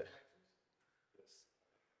 That's it.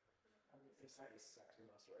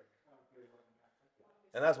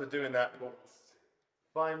 And as we're doing that,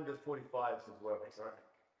 find the 45s as well, right?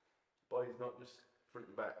 Body's not just front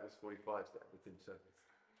and back, there's 45s there within circles.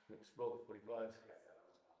 You can explore the 45s.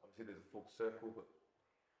 Obviously there's a full circle, but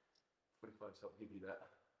 45s help give you that.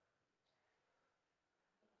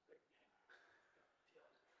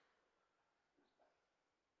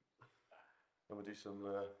 Then we'll do some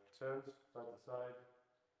turns, side to side.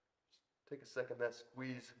 Just take a second there,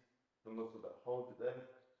 squeeze the muscle that holds it there.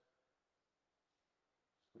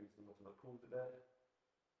 Squeeze the muscle that pulls it there.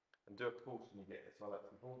 And do a pulse when you get it. So I like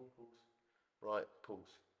to pulse, right,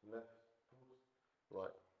 pulse, left, pulse,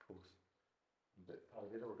 right, pulse. A bit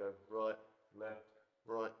paradiddle, we'll go right, left,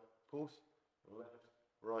 pulse, left,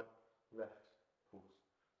 right, pulse,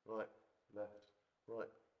 right, left,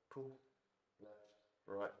 pulse, left,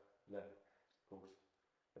 right, left, pulse.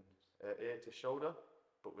 And ear to shoulder,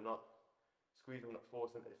 but we're not Squeeze, I'm not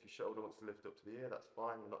forcing it. If your shoulder wants to lift up to the ear, that's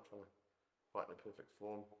fine. We're not trying to fight in a perfect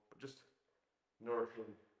form, but just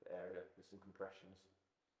nourishing the area with some compressions,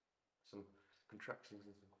 some contractions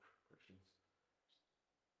and some compressions.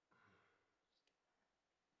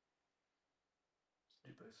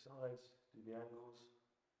 Do both sides, do the angles,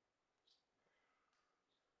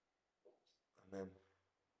 and then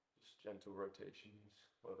just gentle rotations,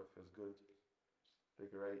 whatever feels good.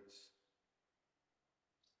 Figure eights.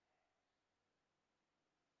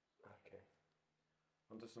 Okay.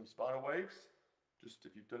 Onto some spinal waves. Just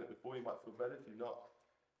if you've done it before, you might feel better. If you're not,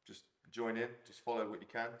 just join in. Just follow what you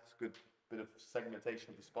can. It's a good bit of segmentation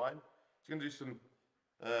of the spine. So you're going to do some,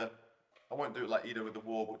 I won't do it like Ido with the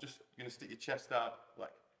wall, but just you're going to stick your chest out,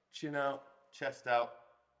 like chin out, chest out,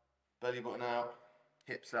 belly button out,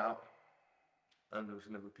 hips out. And we're just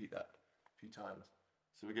going to repeat that a few times.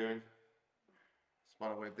 So we're going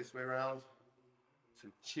spinal wave this way around. So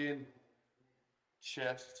chin,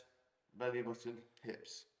 chest, belly button,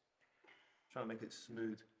 hips. Try and make it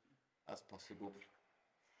smooth as possible.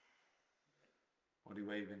 Body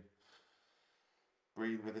waving.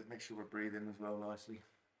 Breathe with it, make sure we're breathing as well nicely.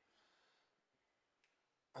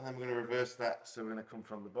 And then we're going to reverse that, so we're going to come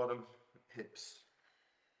from the bottom, hips,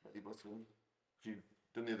 belly button. If you've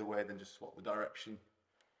done the other way, then just swap the direction.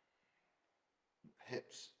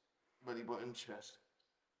 Hips, belly button, chest,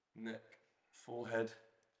 neck, forehead.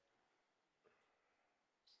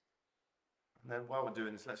 And then while we're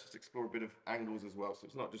doing this, let's just explore a bit of angles as well, so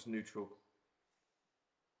it's not just neutral.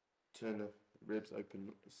 Turn the ribs, open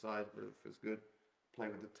up the side, wherever feels good. Play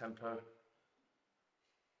with the tempo.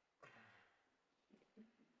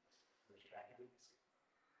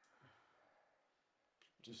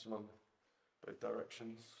 Just some on both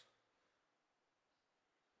directions.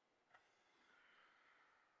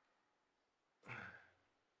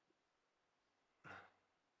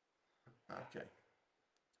 Okay.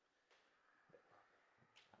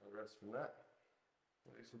 Have a rest from that.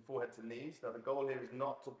 We'll do some forehead to knees. Now the goal here is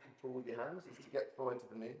not to pull with your hands, it's to get forehead to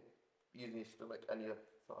the knee, using your stomach and your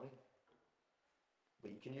thigh.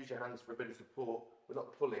 But you can use your hands for a bit of support. We're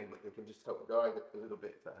not pulling, but they can just help guide it a little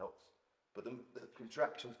bit if that helps. But the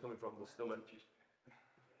contractions coming from the stomach.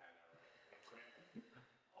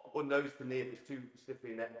 Or nose to knee if it's too stiff for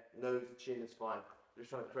your neck. Nose, chin is fine. We're just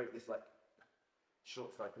trying to create this like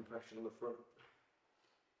short side compression on the front.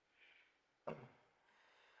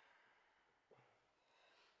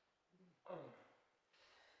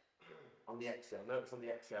 On the exhale, notice on the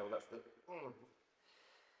exhale, that's the.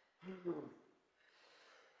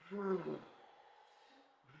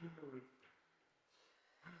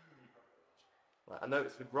 Right, I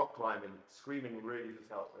noticed with rock climbing, screaming really does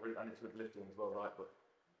help, and it's with lifting as well, right? But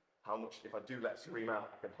how much, if I do let scream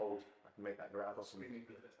out, I can hold, I can make that grab.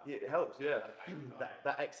 Yeah, it helps, yeah.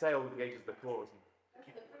 that exhale engages the core. That's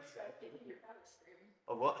the first step, picking your power scream.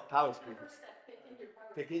 Oh, what? Power scream. First step, picking your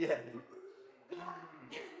power Picking, yeah.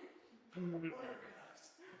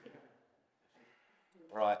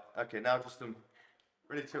 Right, okay, now just some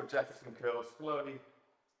really chill Jefferson curls, slowly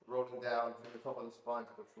rolling down from the top of the spine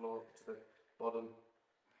to the floor, to the bottom,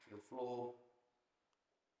 to the floor.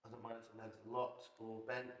 I don't mind if the legs a lot or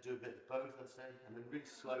bent, do a bit of both, I'd say, and then really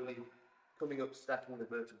slowly coming up, stacking the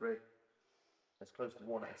vertebrae as close to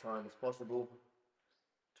one at a time as possible,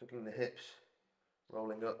 tucking the hips,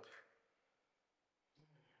 rolling up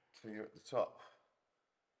till you're at the top,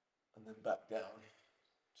 and then back down,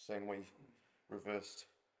 same way reversed.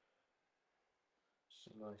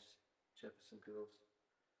 Some nice Jefferson curls.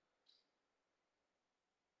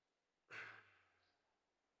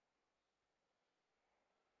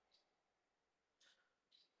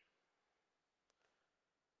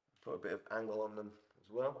 Put a bit of angle on them as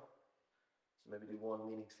well. So maybe do one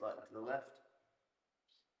leaning slightly to the left.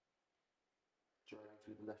 Driving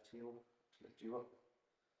through the left heel to lift you up.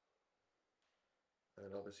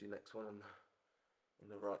 And obviously next one on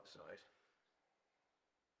the right side.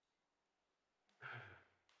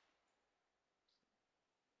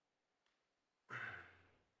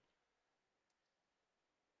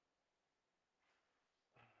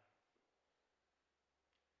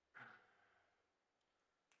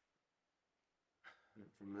 And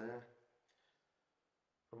from there,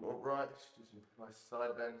 from upright, just do some nice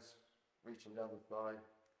side bends, reaching down the thigh.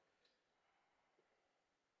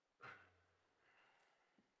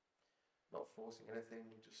 Not forcing anything,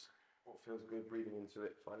 just what feels good, breathing into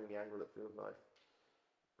it, finding the angle that feels nice.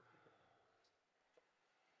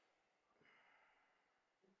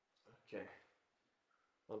 Okay,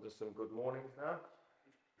 on to some good mornings now.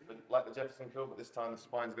 Like the Jefferson curl, but this time the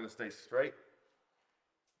spine's going to stay straight.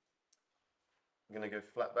 I'm going to go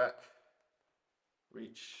flat back,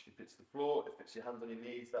 Reach if it's the floor, if it's your hands on your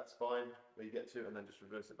knees, that's fine, where you get to, and then just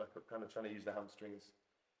reverse it back up, kind of trying to use the hamstrings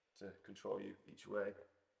to control you each way.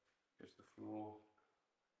 Just the floor,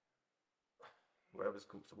 wherever's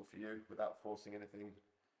comfortable for you, without forcing anything. You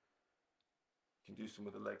can do some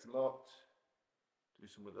with the legs locked, do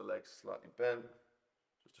some with the legs slightly bent.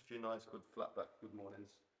 Just a few nice, good flat back, good mornings.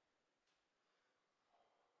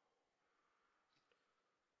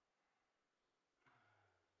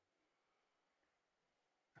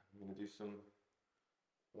 I'm going to do some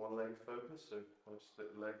one leg focus, so kind of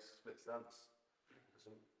split the legs, split stance.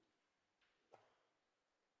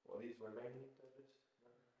 What are these remaining, David?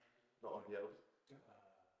 Not on yellow.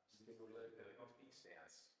 Single leg. They go B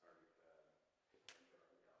stance or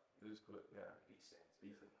You just call it, yeah. B stance.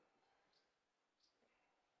 B stance.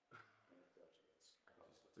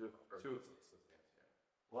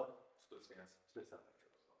 What? Split stance. Split stance.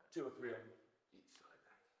 2 or 3 on each side.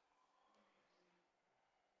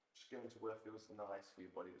 Just going to where feels nice for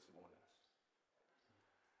your body this morning.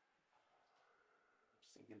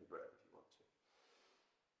 Sink in the breath if you want to.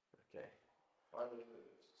 Okay. Finally,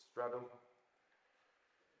 straddle.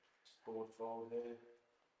 Just forward fold here.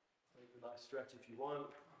 Make a nice stretch if you want.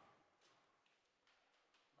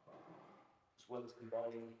 As well as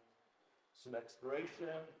combining some exploration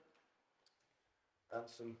and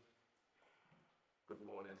some good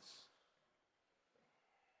mornings.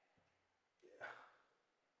 Yeah.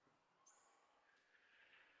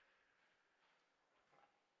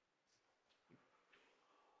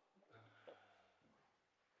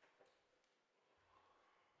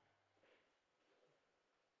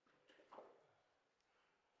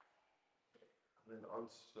 And then on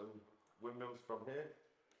some windmills from here.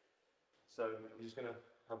 So you're just going to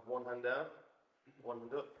have one hand down, one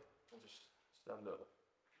hand up, and just stand up.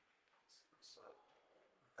 So,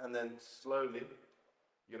 and then slowly,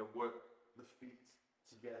 you're going to work the feet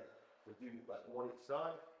together. So do like one each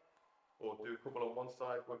side, or do a couple on one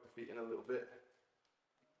side, work the feet in a little bit.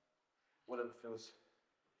 Whatever feels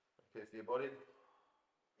okay for your body.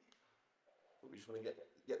 But we just want to get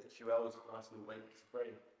the QLs nice and weight. It's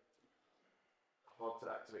very hard to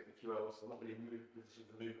activate the QLs. I'm not really in a position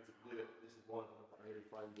to move to do it. This is one I really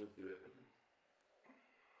find would do it.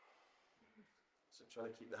 So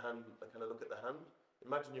trying to keep the hand, I kind of look at the hand.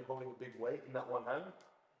 Imagine you're holding a big weight in that one hand.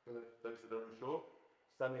 For those that are unsure,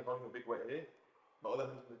 standing holding a big weight here. My other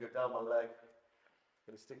hand's going to go down my leg.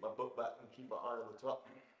 I'm going to stick my butt back and keep my eye on the top.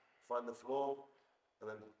 Find the floor, and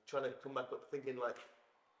then trying to come back up, thinking like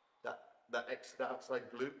that outside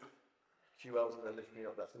glute, QLs, and then lifting me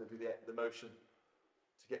up. That's going to be the motion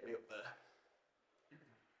to get me up there.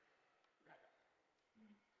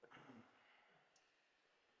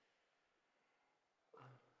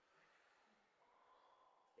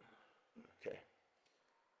 Okay.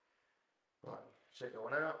 Right, shake that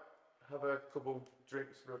one out. Have a couple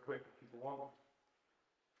drinks real quick if people want.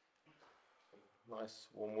 Nice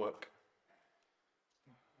warm work.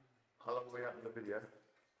 How long are we at in the video?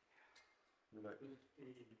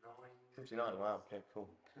 59, wow, okay, cool.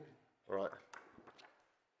 Alright.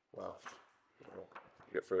 Wow. Alright,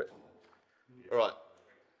 get through it. Alright.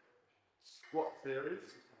 Squat series.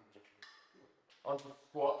 On the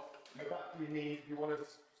squat, go back to your knees. If you want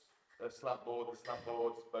a slap board, the slap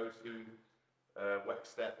boards, Bosu, wet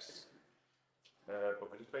steps. But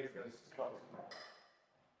we're just basically going to start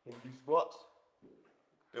Hindu squats.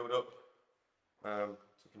 Build up. To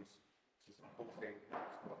some boxing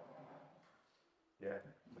squat. Yeah.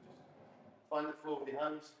 Find the floor with your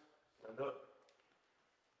hands. Stand up.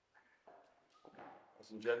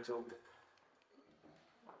 Nice and gentle.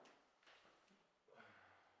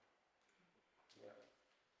 Yeah.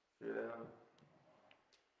 Feel down.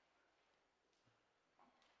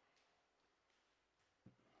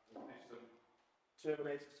 Do some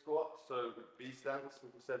Terminator squats. So B stance,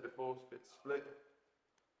 like we said before, bit split.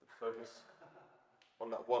 Focus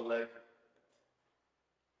on that one leg.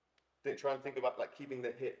 Try and think about like keeping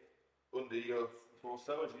the hip under your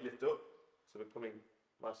torso as you lift up. So becoming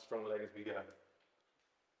a nice strong leg as we go.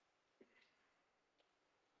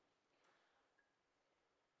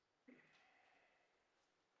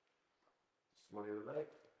 Small the leg.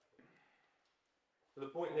 So the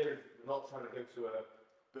point here is we're not trying to go to a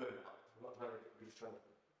burnout. We're just trying to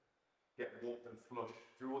get warmth and flush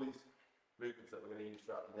through all these movements that we're going to use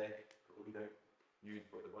throughout the day, but we don't use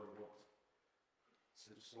what the body wants.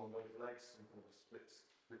 So just some on those legs, some kind of splits,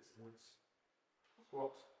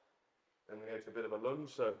 squat. Then we go to a bit of a lunge,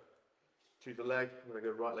 so choose the leg, I'm going to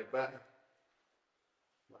go right leg back,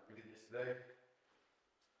 like we did yesterday.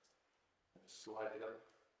 Slide it up.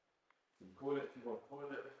 You can coil it if you want to coil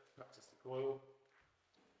it, practice the coil.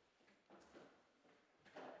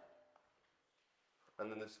 And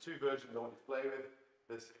then there's two versions I want you to play with.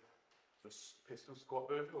 There's the pistol squat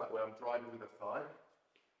version, like where I'm driving with a thigh.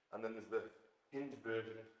 And then there's the hinge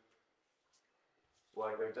version, where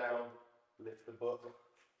I go down, lift the butt,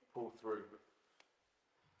 pull through.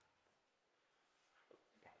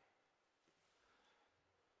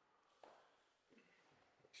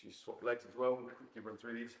 You swap legs as well. You run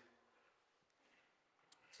through these.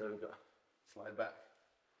 So we've got slide back,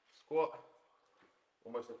 squat,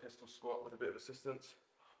 almost a pistol squat with a bit of assistance,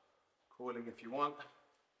 coiling if you want,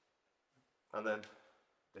 and then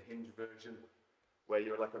the hinge version where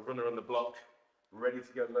you're like a runner on the block, ready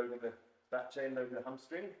to go loading the back chain, loading the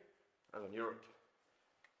hamstring, and then you're up.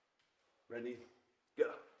 Ready, go.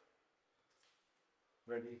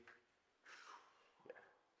 Ready.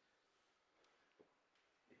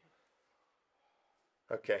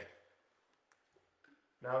 Okay.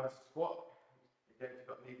 Now this squat. Again, if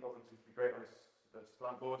you've got knee problems, it would be great on a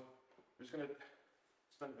slant board. We're just going to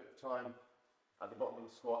spend a bit of time at the bottom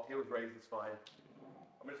of the squat. Heels raised is fine.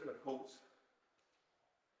 I'm just going to pulse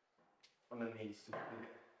on the knees to get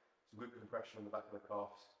some good compression on the back of the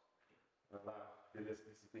calves and allow the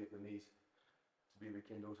elasticity of the knees to be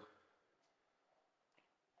rekindled.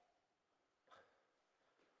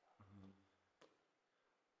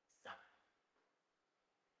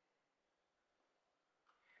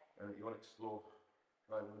 And you want to explore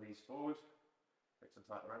driving the knees forward, makes a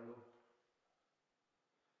tighter angle.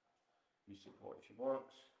 Use support if you want.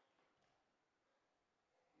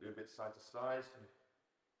 Do a bit side to side, so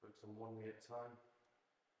focus on one knee at a time.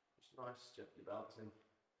 It's nice, gently bouncing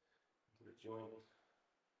into the joint,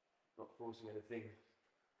 not forcing anything.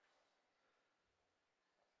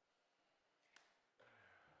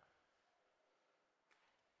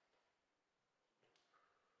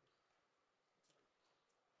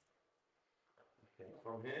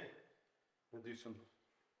 From here, we'll do some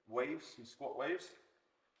waves, some squat waves.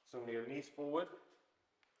 So when your knees forward,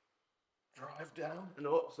 drive down and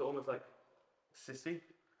up, so almost like sissy.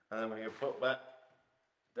 And then when you butt back,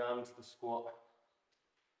 down into the squat,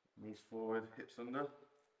 knees forward, hips under.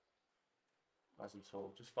 Nice and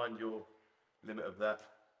tall. Just find your limit of that.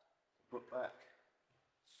 Butt back,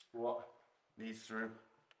 squat, knees through,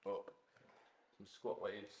 up. Some squat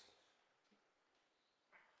waves.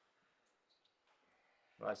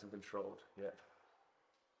 Nice and controlled, yeah.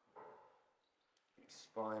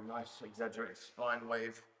 Spine, nice exaggerated spine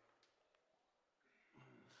wave.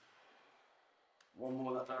 One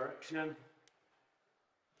more that direction.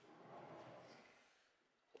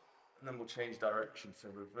 And then we'll change direction, so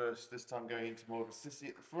reverse, this time going into more of a sissy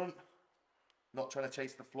at the front. Not trying to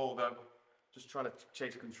chase the floor though, just trying to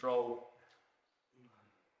chase control.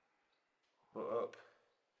 Butt up.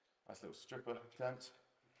 Nice little stripper attempt.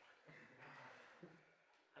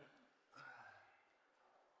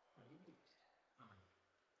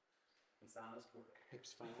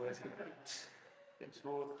 Hips forward, hips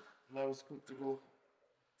forward, lowest comfortable.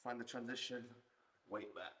 Find the transition,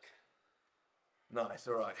 weight back. Nice,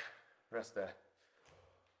 all right. Rest there.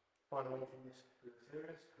 Final one from this series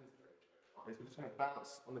is we're just going to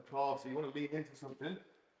bounce on the calves. So you want to lean into something. And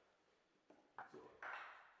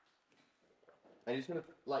you're just going to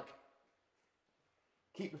like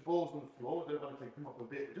keep the balls on the floor. Don't want to take them up a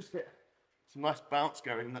bit. Just get some nice bounce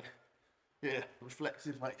going. Like, yeah,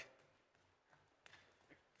 reflexive like.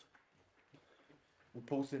 We'll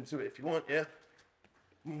pulse into it if you want, yeah?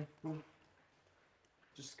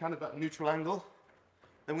 Just kind of that neutral angle.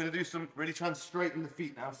 Then we're going to do some, really trying to straighten the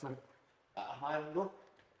feet now, so at a high angle.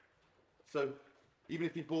 So even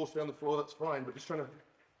if your balls stay on the floor, that's fine, but just trying to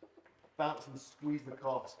bounce and squeeze the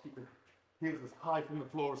calves. Keep the heels as high from the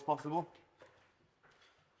floor as possible.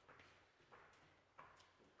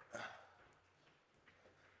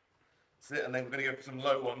 That's it, and then we're going to go for some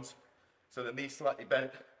low ones. So the knees slightly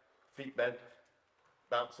bent, feet bent.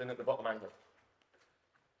 Bouncing at the bottom angle.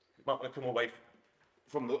 You might want to come away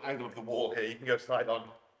from the angle of the wall here. You can go side on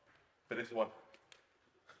for this one.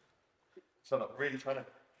 So I'm really trying to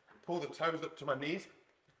pull the toes up to my knees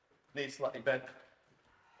slightly bent,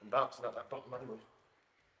 and bouncing at that bottom angle.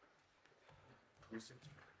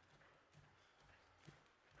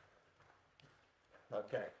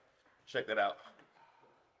 Okay, check that out.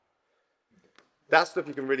 That stuff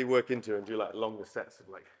you can really work into and do like longer sets of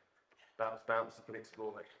like bounce, bounce, you can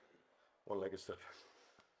explore like one-legged stuff.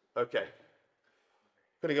 Okay,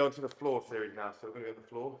 going to go into the floor series now. So we're going to go to the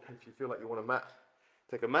floor. If you feel like you want a mat,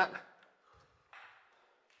 take a mat.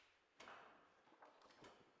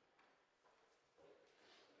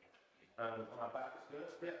 And on our back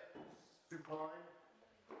first, yeah, supine.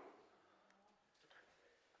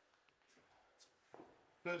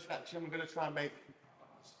 First action, we're going to try and make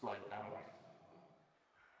slide down.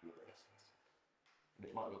 And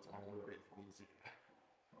it might be able to angle a bit easier.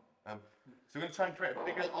 So we're going to try and create a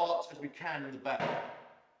bigger arch as we can in the back.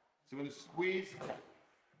 So we're going to squeeze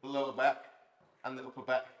the lower back and the upper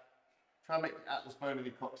back. Try and make the atlas bone and the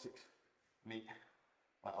coccyx meet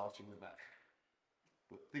by arching the back.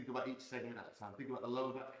 But think about each segment at a time. Think about the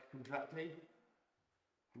lower back contracting.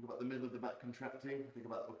 Think about the middle of the back contracting. Think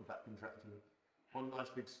about the upper back contracting. One nice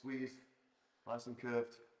big squeeze, nice and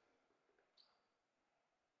curved.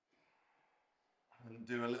 And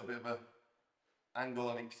do a little bit of a angle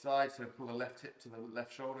on each side. So pull the left hip to the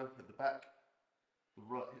left shoulder at the back, the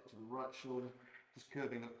right hip to the right shoulder, just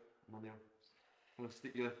curving up. And then you're going to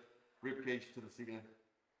stick your rib cage to the ceiling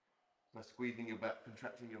by squeezing your back,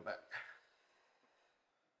 contracting your back.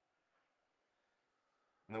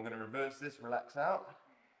 And then we're going to reverse this, relax out,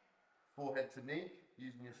 forehead to knee,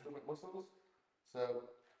 using your stomach muscles. So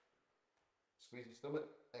squeeze your stomach,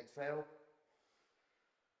 exhale.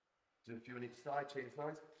 Do a few on each side, change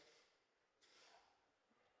sides.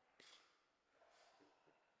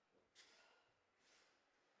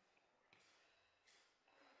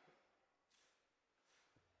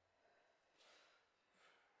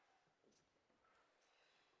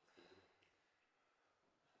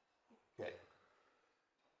 Okay.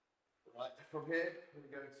 Right, from here,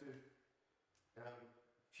 we're going to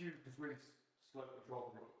just really slow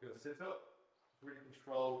control. We're going to sit up, really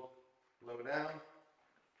control, lower down.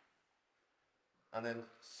 And then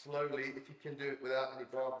slowly, if you can do it without any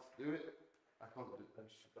balance, do it. I can't do it, I'm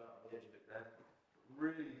just about the edge of it there.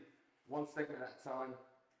 Really, one segment at a time,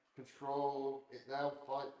 control it down,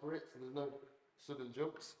 fight for it, so there's no sudden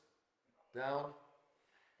jumps. Down,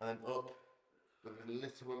 and then up, with as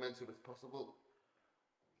little momentum as possible.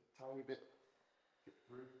 A tiny bit, get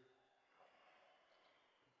through.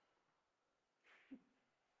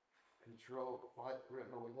 Control, fight for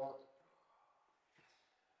it, not without.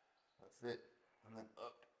 That's it. And then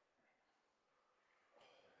up.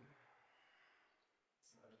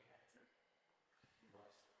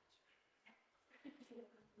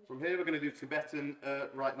 From here we're going to do Tibetan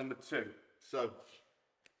right number 2. So,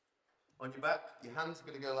 on your back, your hands are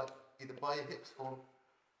going to go like either by your hips or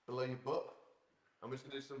below your butt. And we're just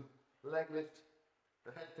going to do some leg lift.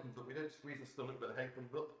 The head comes up, we don't squeeze the stomach, but the head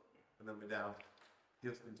comes up. And then we're down.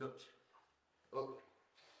 Heels can touch. Up.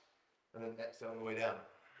 And then exhale on the way down.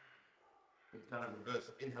 We kind of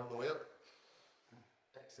reverse. Inhale the way up.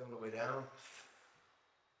 Exhale on the way down.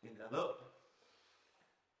 Inhale up.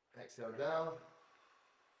 Exhale down.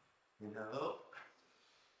 Inhale up.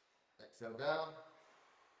 Exhale down.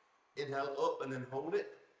 Inhale up and then hold it.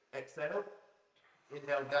 Exhale.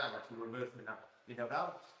 Inhale down. Actually reverse it now. Inhale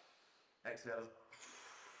down. Exhale.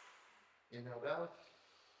 Inhale down.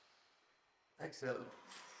 Exhale.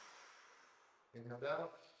 Inhale down.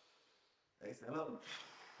 Exhale up.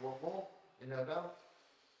 One more. Inhale down.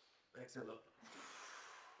 Exhale up.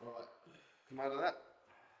 Alright. Come out of that.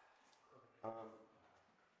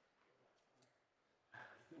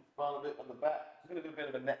 Final bit on the back. I'm going to do a bit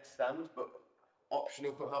of a neck stand, but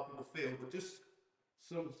optional for how people feel. But just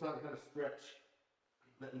some kind of stretch,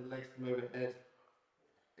 letting the legs come overhead,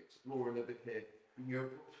 exploring a bit here. You can go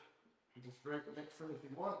into straight the next one if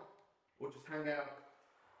you want, or just hang out,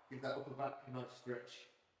 give that upper back a nice stretch,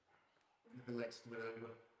 with the legs coming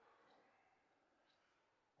over.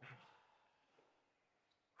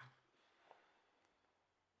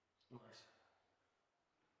 Nice.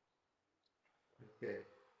 Okay.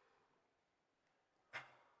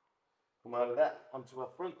 Come out of that onto our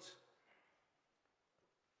front.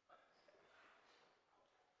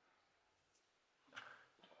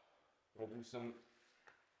 We'll do some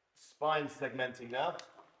spine segmenting now.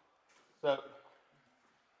 So,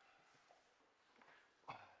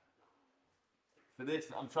 for this,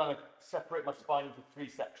 I'm trying to separate my spine into 3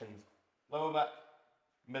 sections. Lower back,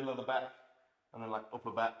 middle of the back, and then like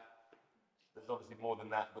upper back. There's obviously more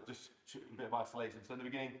than that, but just a bit of isolation. So in the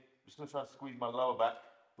beginning, I'm just going to try and squeeze my lower back,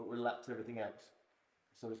 but relax everything else.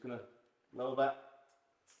 So I'm just going to lower back,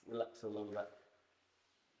 relax the lower back.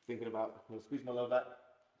 Thinking about, I'm going to squeeze my lower back,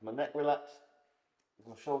 my neck relaxed,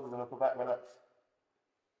 my shoulders and upper back relaxed,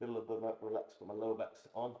 middle of the back relaxed, but my lower back's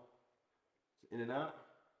on. So in and out.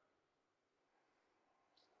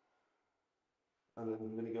 And then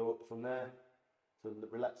I'm going to go up from there. So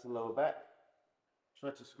relax the lower back. Try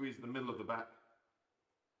to squeeze the middle of the back.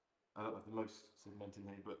 I don't have the most segmenting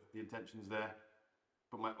here, but the intention's there.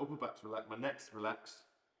 But my upper back's relaxed, my neck's relaxed,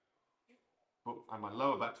 and my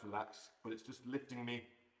lower back's relaxed, but it's just lifting me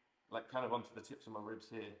like kind of onto the tips of my ribs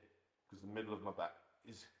here, because the middle of my back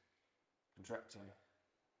is contracting.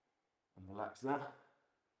 And relax that,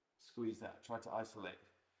 squeeze that, try to isolate.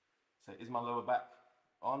 So is my lower back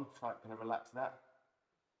on? Try to relax that.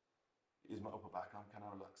 is my upper back arm. Can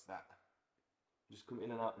I relax that? Just come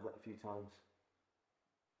in and out of that a few times.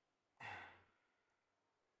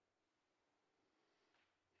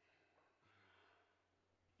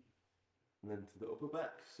 And then to the upper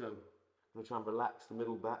back. So I'm going to try and relax the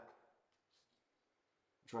middle back.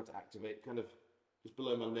 I'm trying to activate kind of just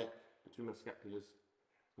below my neck, between my scapulars.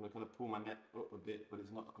 I'm going to kind of pull my neck up a bit, but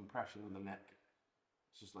it's not a compression of the neck.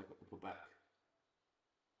 It's just like an upper back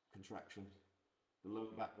contraction. The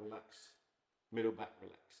lower back relaxed, middle back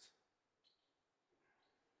relaxed.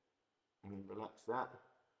 And then relax that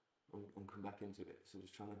and come back into it. So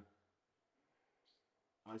just trying to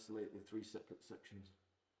isolate the three separate sections.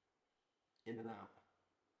 In and out.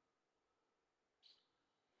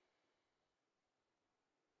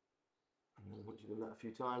 And then once you've done that a few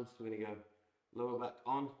times, we're going to go lower back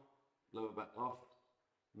on, lower back off,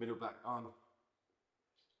 middle back on,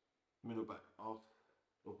 middle back off,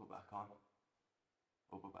 upper back on,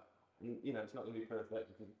 upper back off. And you know, it's not going to be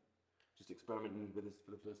perfect because just experimenting with this for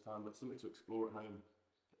the first time, but something to explore at home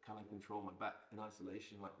that can I control my back in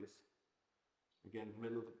isolation like this. Again,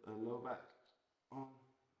 middle of lower back on,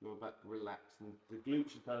 lower back relaxed, and the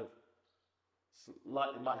glutes should kind of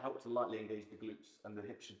slightly, it might help to lightly engage the glutes, and the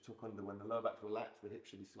hips should tuck under. When the lower back's relaxed, the hips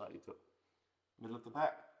should be slightly tucked. Middle of the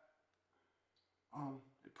back,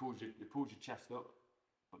 it pulls your chest up,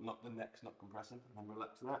 but not the neck's not compressing. And then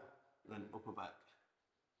relax that, and then upper back.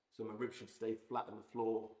 So my ribs should stay flat on the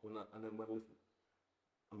floor, and then when I lift,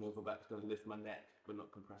 and the upper back's going to lift my neck, but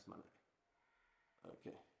not compress my neck.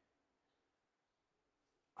 Okay.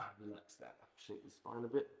 Relax that, shake the spine a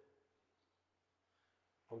bit.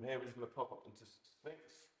 From here, we're just going to pop up into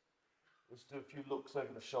Sphinx. Let's do a few looks over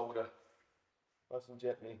the shoulder, nice and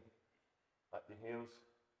gently, at your heels.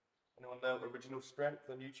 Anyone know Original Strength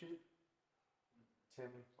on YouTube? Tim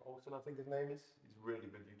Olsen, I think his name is. He's a really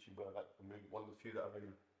good YouTuber, like one of the few that I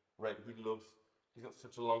really rate. He loves, he's got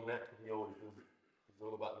such a long neck, and he's all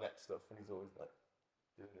about neck stuff, and he's always like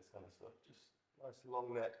doing this kind of stuff. Just nice long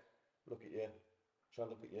neck, look at you. Try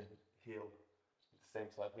and look at your heel, the same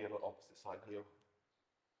side heel or opposite side heel.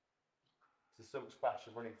 There's so much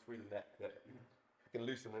fascia running through the neck that if you can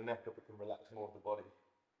loosen the neck up, it can relax more of the body.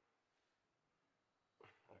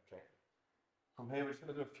 Okay. From here, we're just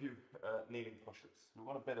going to do a few kneeling push-ups. We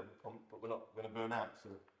want a bit of a pump, but we're not going to burn out.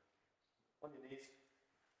 So on your knees,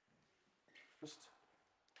 just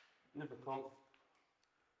live a pump.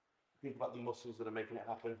 Think about the muscles that are making it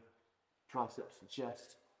happen. Triceps, the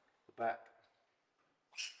chest, the back.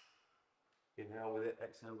 Inhale with it,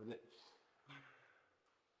 exhale with it.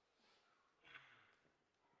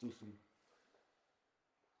 Do some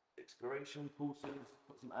exploration pulses,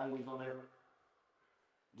 put some angles on it.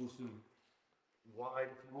 Do some wide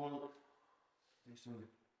if you want. Do some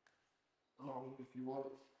long if you want.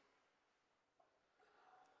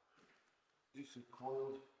 Do some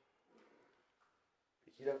coiled.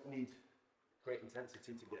 You don't need great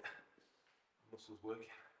intensity to get muscles working.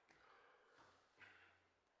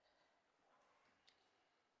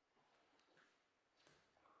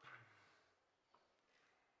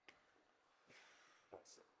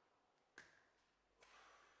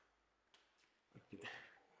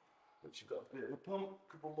 Once you've got a bit of a pump,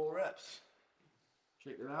 a couple more reps.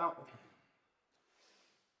 Shake it out.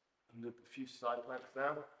 And do a few side planks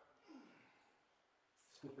now.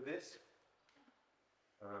 Sniff of this.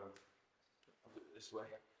 I'll do it this way.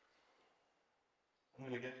 I'm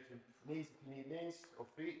going to get to knees if you need knees or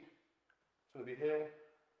feet. It's going to be here.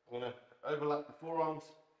 I'm going to overlap the forearms.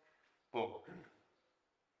 Boom.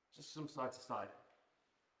 Just some side to side.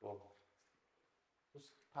 Boom.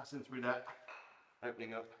 Just passing through that,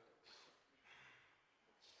 opening up.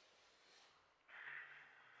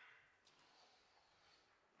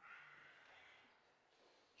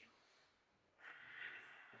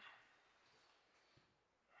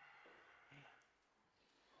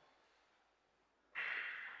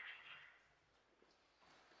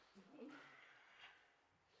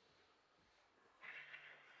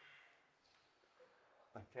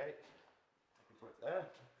 Okay, take a breath there.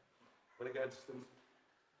 We're going to go into some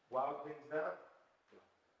wild things now.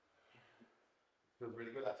 Feels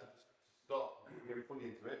really good actually. Just stop, get fully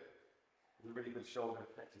into it. It's a really good shoulder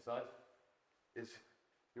exercise. Is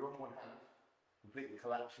you're on one hand, completely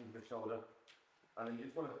collapsing the shoulder, and then you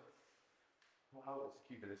just want to, how what's the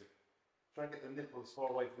key for this? Try and get the nipple as far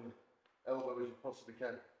away from the elbow as you possibly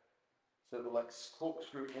can. So it'll like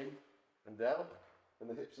corkscrew in and down, and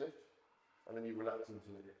the hips lift. And then you relax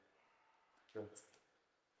into it. So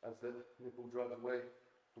as the nipple drives away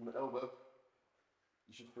from the elbow,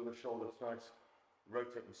 you should feel the shoulder start to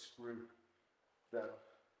rotate and screw down.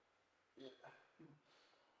 Yeah.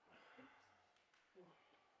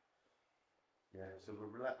 Yeah, so we'll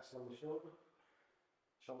relax on the shoulder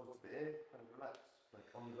to the ear, and relax like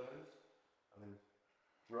on the bones, and then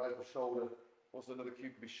drive the shoulder. Also, another cue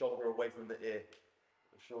could be shoulder away from the ear.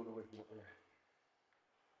 The shoulder away from the ear.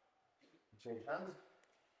 Change hands.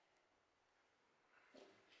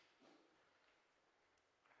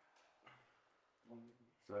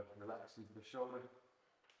 So relax into the shoulder,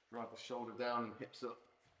 drive the shoulder down and hips up.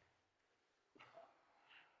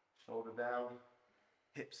 Shoulder down,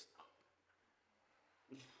 hips up.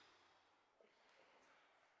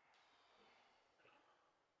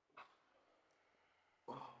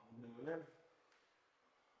 And then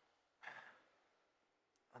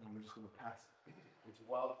we're just going to pass into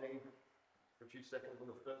wild thing for a few seconds on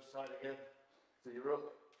the first side again. So you're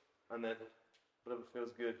up, and then whatever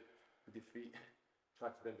feels good with your feet, try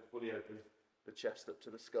to then fully open the chest up to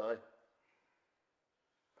the sky.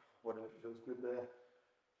 Whatever feels good there.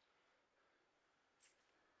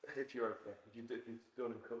 If you're okay, if you're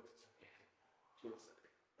done and cooked, it's okay.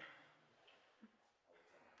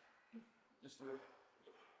 Just do it.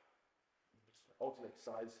 Alternate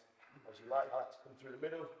sides as you like. I like to come through the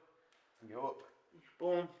middle and go up,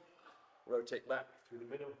 boom, rotate back through the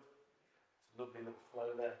middle. It's a lovely little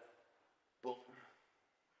flow there. Boom.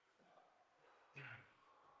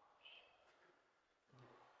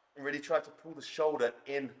 And really try to pull the shoulder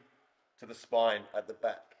in to the spine at the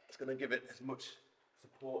back. It's going to give it as much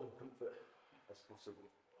support and comfort as possible.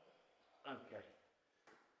 Okay.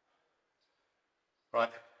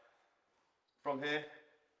 Right. From here,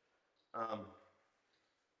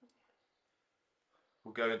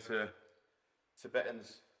 we'll go into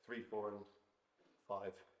Tibetans 3, 4, and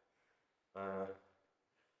 5.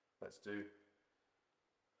 Let's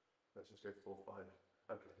just go 4, 5.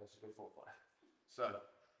 Okay, let's just go 4, 5. So,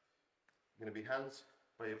 you're going to be hands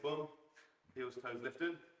by your bum, heels, toes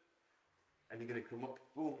lifted, and you're going to come up,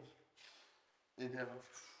 boom, inhale,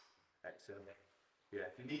 exhale. Yeah,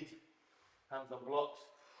 if you need hands on blocks,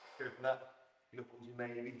 go for that. Knuckles you may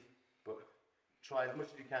need, but try as much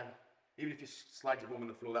as you can. Even if you slide your bum on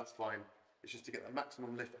the floor, that's fine. It's just to get the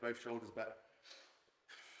maximum lift of both shoulders back.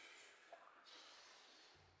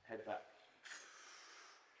 Head back.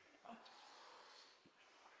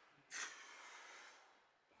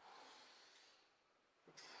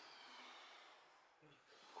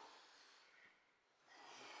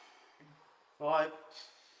 Five,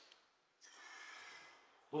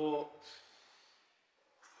 4,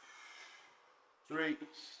 3,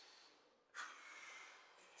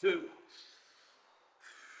 2,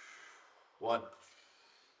 1.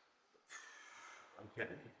 Okay.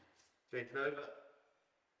 Change it over.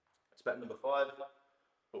 Step number 5.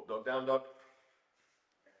 Up dog, down dog.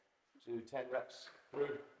 Do 10 reps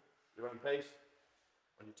through your own pace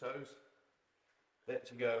on your toes.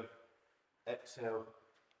 Let you go. Exhale,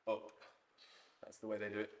 up. That's the way they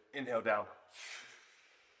do it. Inhale down.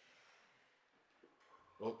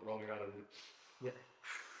 Oh, rolling around. Yeah.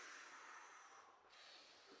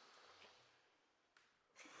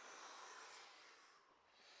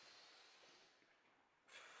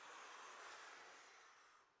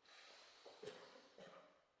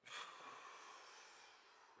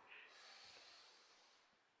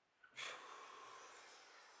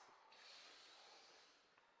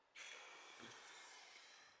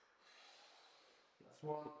 Last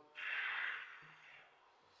one.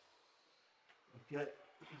 Okay.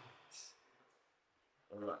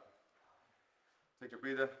 All right. Take a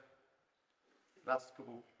breather. Last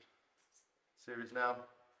couple series now.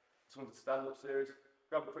 This one's a stand-up series.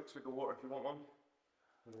 Grab a quick swig of water if you want one.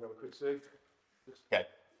 And grab a quick swig. Okay.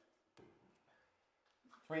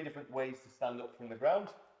 3 different ways to stand up from the ground.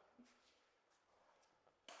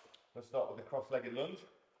 Let's start with the cross-legged lunge.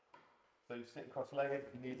 So you sit cross-legged,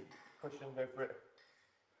 you need cushion, go for it.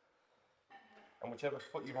 And whichever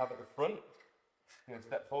foot you have at the front, you're going to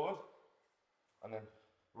step forward and then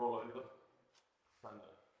roll over, stand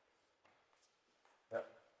up. Yep,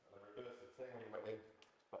 and then reverse the same when you went in,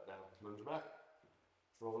 back down, lunge back,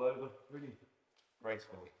 roll over, really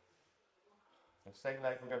graceful. So same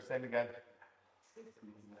leg, we'll go same again.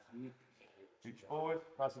 Reach forward,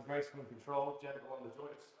 nice and graceful and controlled, gentle on the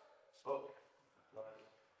joints, up, right,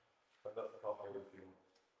 stand up, halfway with you.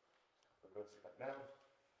 Reverse it back down.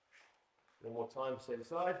 One more time, same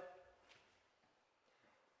side.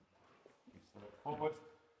 Stand forward.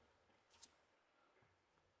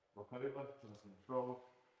 Rock over, nice and controlled.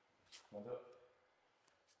 Stand up.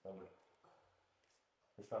 Stand up.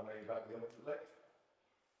 This time maybe back the opposite leg.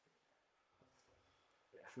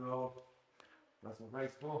 Control. Nice and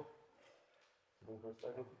graceful. One more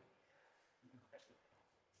second.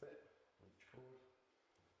 Sit. Reach forward.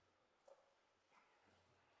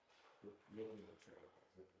 Look You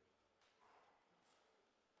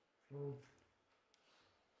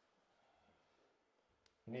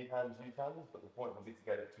need hands, use hands, but the point will be to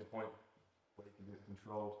get it to a point where you can do it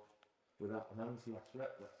controlled without the hands. Left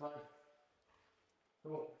rep, left side.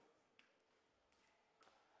 Cool.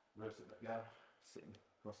 Reverse it back down, sitting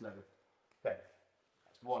cross-legged. Okay,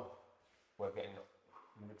 that's one. We're getting up.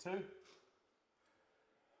 Number two.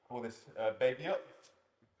 Pull this baby up.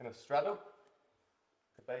 Gonna straddle.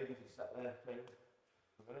 The baby just sat there, maybe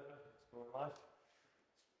a minute, exploring life.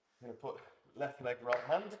 I'm gonna put left leg, right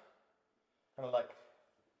hand, kind of like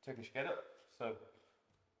Turkish get up. So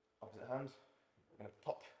opposite hand. I'm gonna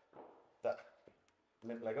pop that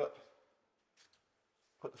limp leg up.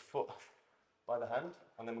 Put the foot by the hand,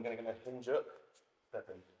 and then we're gonna hinge up, step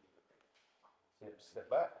in. Step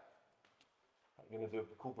back. I'm gonna do a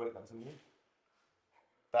cool break dance in here.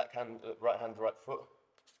 Back hand, right foot.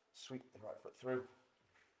 Sweep the right foot through.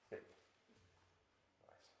 Sit.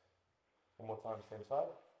 Nice. One more time, same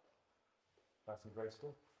side. Nice and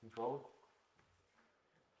graceful. Controlled.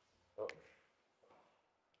 Up.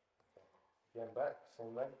 Again back,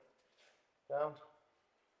 same leg. Down.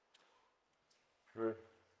 Through.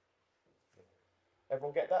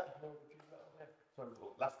 Everyone get that? Sorry,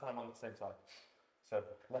 last time on the same side. So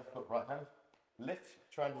left foot, right hand.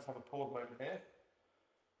 Lift. Try and just have a pause moment here.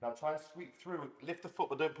 Now try and sweep through. Lift the foot,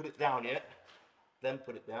 but don't put it down yet. Then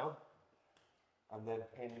put it down, and then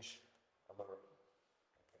hinge on the rope.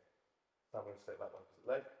 Okay. So I'm going to step back opposite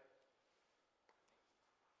leg.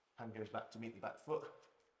 Hand goes back to meet the back foot.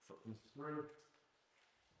 Foot comes through.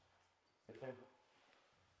 Sit in.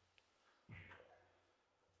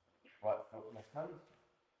 Right foot, left hand.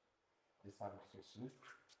 This time it's just smooth.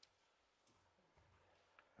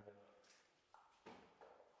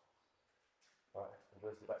 Right,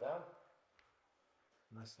 reverse it back down.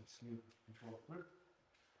 Nice and smooth, control through.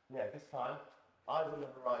 Yeah, this time, eyes on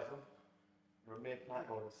the horizon. You're a mere cat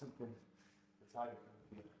or something beside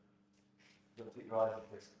you. You've got to take your eyes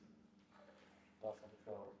off this. Nice and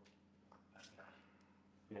control.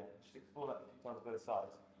 Yeah, just explore that a few times both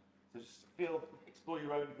sides. So just explore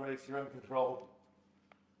your own grace, your own control.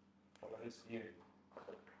 What that is for you.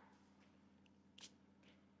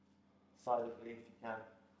 Silently, if you can.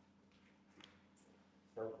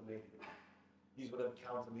 Stealthily. Use whatever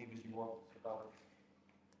counter levers you want to balance.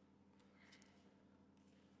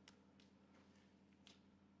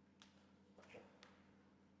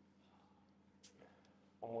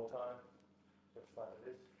 One more time. Just like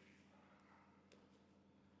this.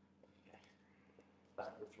 Okay.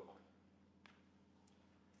 Backwards roll.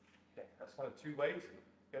 Okay, that's kind of two ways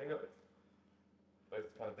getting up.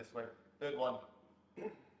 Both kind of this way. Third one,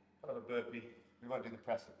 kind of a burpee. We won't do the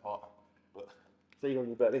press part, but so you're on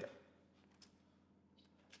your belly.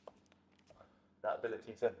 That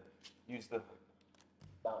ability to use the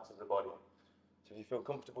balance of the body. So if you feel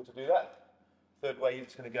comfortable to do that, third way you're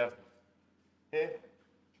just going to go here,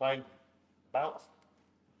 try and bounce,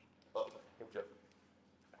 up, hinge up.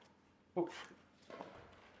 Oof.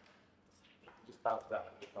 Just bounce that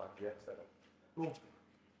at the time, yeah, so. Boom,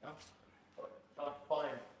 bounce. Try and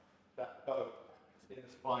find that bow in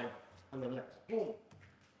the spine and then let's boom.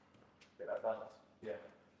 Get that balance, yeah.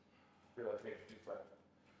 Feel like it's too slow.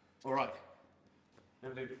 All right. We're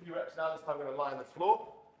going to do a few reps now. This time we're going to lie on the floor.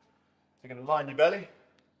 So you're going to line your belly,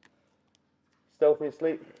 stealthy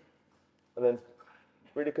asleep, and then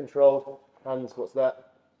really controlled. Hands, what's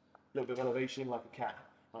that? A little bit of elevation like a cat.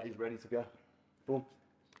 Like he's ready to go. Boom.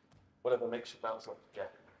 Whatever makes you bounce up. Yeah.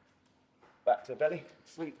 Back to belly,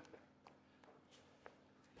 sleep.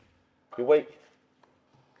 You wake.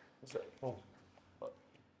 That's it. Boom.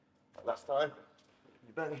 Last time.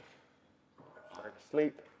 Your belly.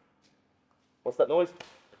 Sleep. What's that noise?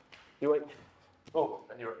 You wake. Oh,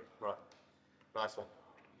 and you're up. Right. Nice one.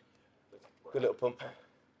 Good little pump.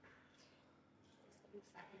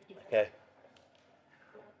 Okay.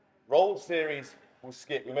 Roll series we'll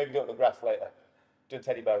skip. We maybe do it on the grass later. Doing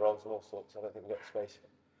teddy bear rolls and all sorts. I don't think we've got the space.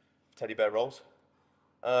 Teddy bear rolls.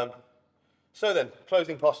 So then,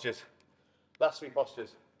 closing postures. Last three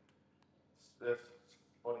postures. The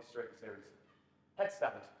body straight series.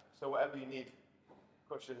 Headstand. So whatever you need.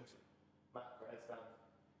 Cushions. Mat for headstand.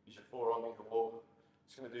 Use your forearm, you can walk.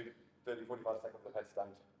 Just going to do 30-45 seconds of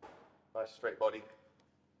headstand. Nice straight body.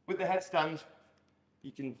 With the headstand,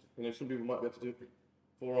 you can, some people might be able to do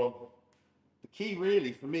forearm. The key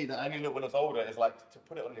really for me that I only learned when I was older is like to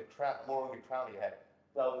put it on your crown, more on your crown of your head.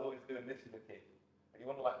 So I was always doing this is the key. But you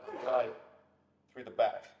want to like drive through the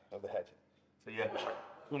back of the head. So yeah,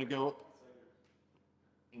 you want to go up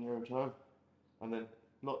in your own time, and then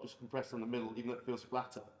not just compress on the middle, even though it feels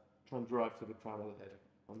flatter. Try and drive to the crown of the head.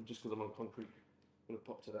 just because I'm on concrete, I'm going to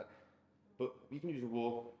pop to that. But you can use a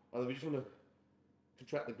wall, and we just want to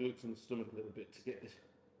contract the glutes and the stomach a little bit to get this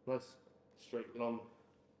nice, straight, long,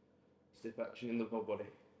 stiff action in the whole body.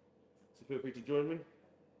 So feel free to join me.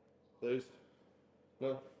 Those?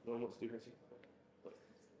 No? No one wants to do anything?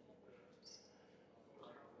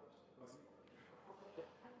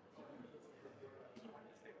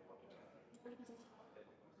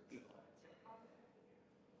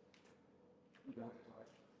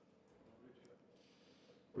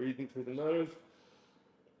 Breathing through the nose.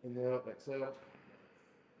 Inhale, exhale.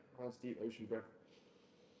 Nice deep ocean breath.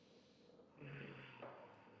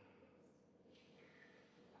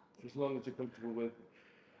 As long as you're comfortable with.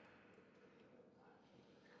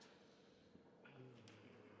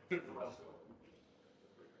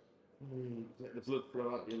 Let the blood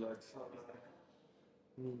flow out your legs.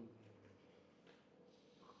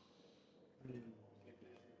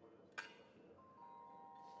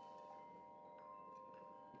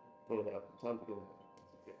 All right, time to get it.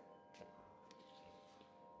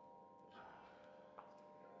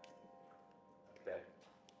 Okay.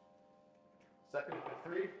 Second for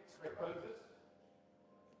 3, straight poses.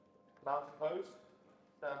 Mountain pose.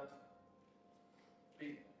 Stand.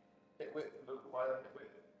 Feet hip width, a little wider hip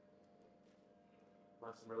width.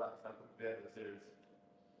 Nice and relaxed down to the end of the series.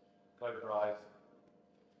 Close your eyes.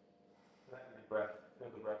 Connect with your breath.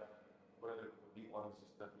 Feel the breath. Whether the deep ones,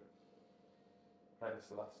 just play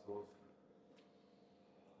the last scores.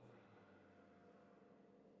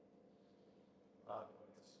 Just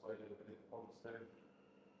sway a little bit in the palms too.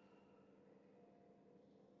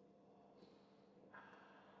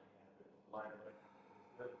 Line away.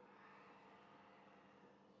 Good.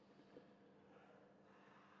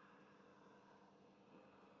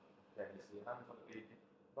 Okay, you see your hands on the beat.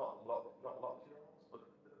 Not lock your arms, but a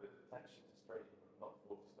little bit of tension to straighten, not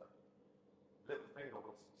force them. Little finger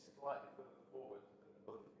will slightly further forward than the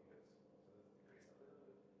other fingers. So there's a little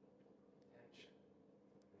bit of tension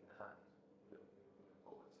in the hand. Little finger moving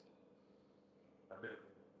forwards. A little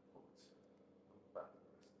finger forwards. Move back with the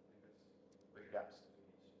rest of the fingers. Big gaps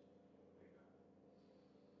between each finger.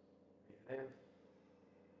 Breathing in.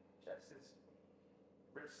 Chest is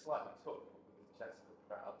wrist slightly tucked with the chest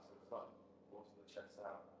tucked out, so it's not forcing the chest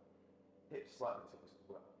out. Hips slightly tucked as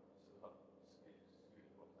well, so not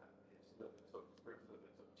scooting up that. Hips a little bit tucked, ribs a little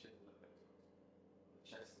bit tucked, chin a little bit tucked. The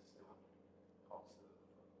chest is still constant at the front.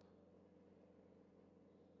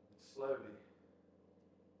 And slowly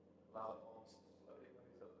allow the arms to slowly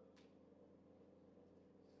raise up.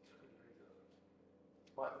 Slowly raise up.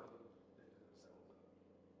 Might feel them lifting themselves up.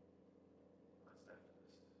 Nice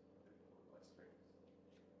effortless, moving forward by strings.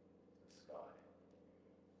 The sky.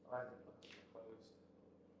 Eyes are closed.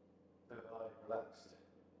 Third eye relaxed.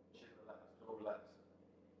 Chin relaxed. Jaw relaxed.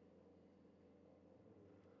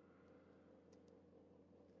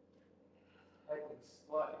 Head can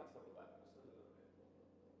slightly tilt back just a little bit.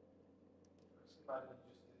 Just imagine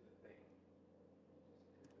you just did the thing.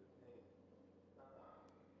 Just did the thing.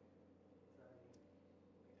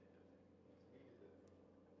 We did the thing.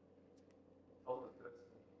 Told the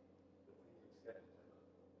person the thing you were scared to do.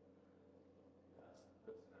 That's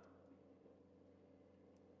the person now. Confront the person that's been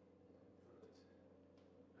challenging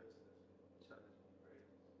you very engage very things as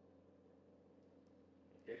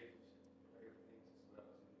well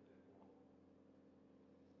as you did more.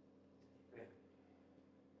 Deep in.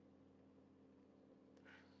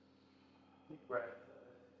 Deep breath,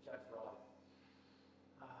 chest rise.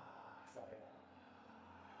 Sorry.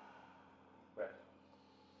 Deep breath.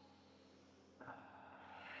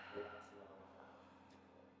 Relax the arms.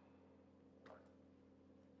 Right.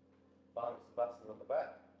 Bottom Sebastian on the back.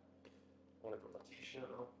 I'm going to put my t-shirt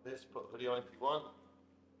on. This, put the hoodie on if you want.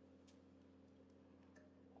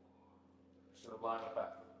 Just going to lie on my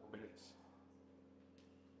back for 4 minutes.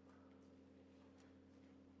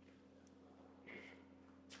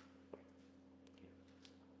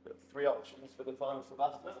 Got 3 options for the final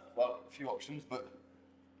Savasana. Well, a few options, but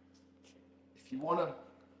if you want to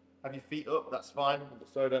have your feet up, that's fine.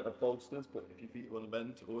 Sorry, I don't have bolsters, but if your feet want to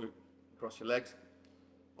bend or cross your legs,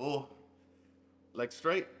 or legs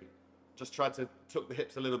straight, just try to tuck the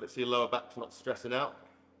hips a little bit so your lower back's not stressing out.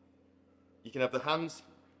 You can have the hands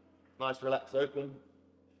nice, relaxed, open,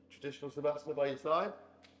 traditional Savasana by your side.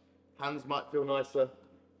 Hands might feel nicer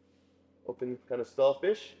up in kind of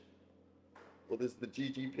starfish. Or there's the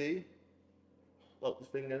GGP, lock the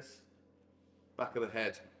fingers, back of the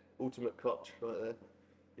head, ultimate crotch right there.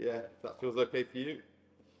 Yeah, if that feels okay for you.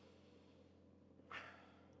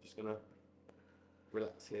 Just gonna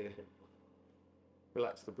relax here.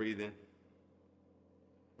 Relax the breathing.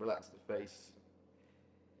 Relax the face.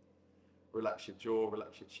 Relax your jaw,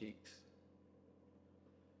 relax your cheeks.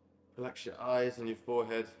 Relax your eyes and your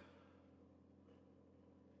forehead.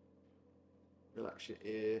 Relax your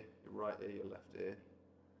ear, your right ear, your left ear.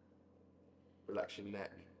 Relax your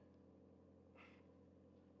neck.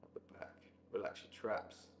 At the back. Relax your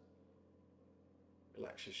traps.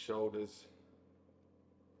 Relax your shoulders.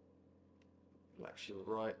 Relax your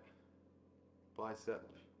right bicep,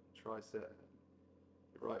 tricep,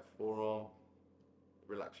 your right forearm.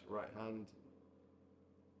 Relax your right hand.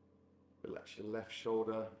 Relax your left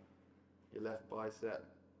shoulder, your left bicep,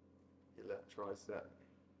 your left tricep.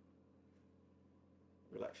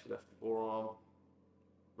 Relax your left forearm.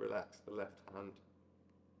 Relax the left hand.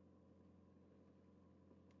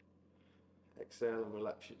 Exhale and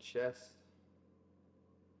relax your chest.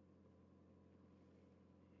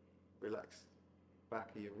 Relax back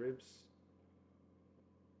of your ribs.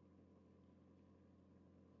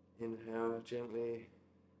 Inhale gently.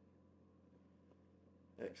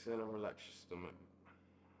 Exhale and relax your stomach.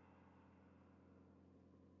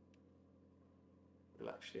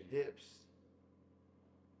 Relax your hips.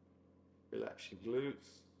 Relax your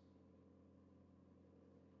glutes.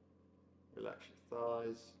 Relax your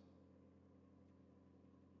thighs.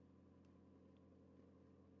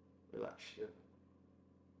 Relax your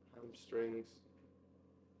hamstrings.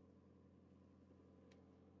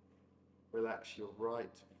 Relax your right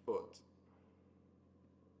foot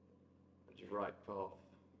and your right calf.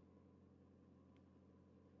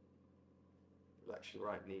 Relax your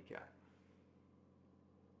right kneecap.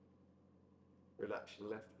 Relax your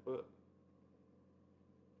left foot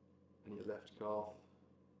and your left calf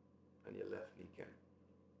and your left kneecap.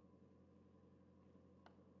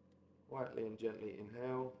 Quietly and gently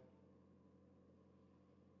inhale.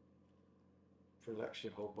 Relax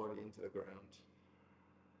your whole body into the ground.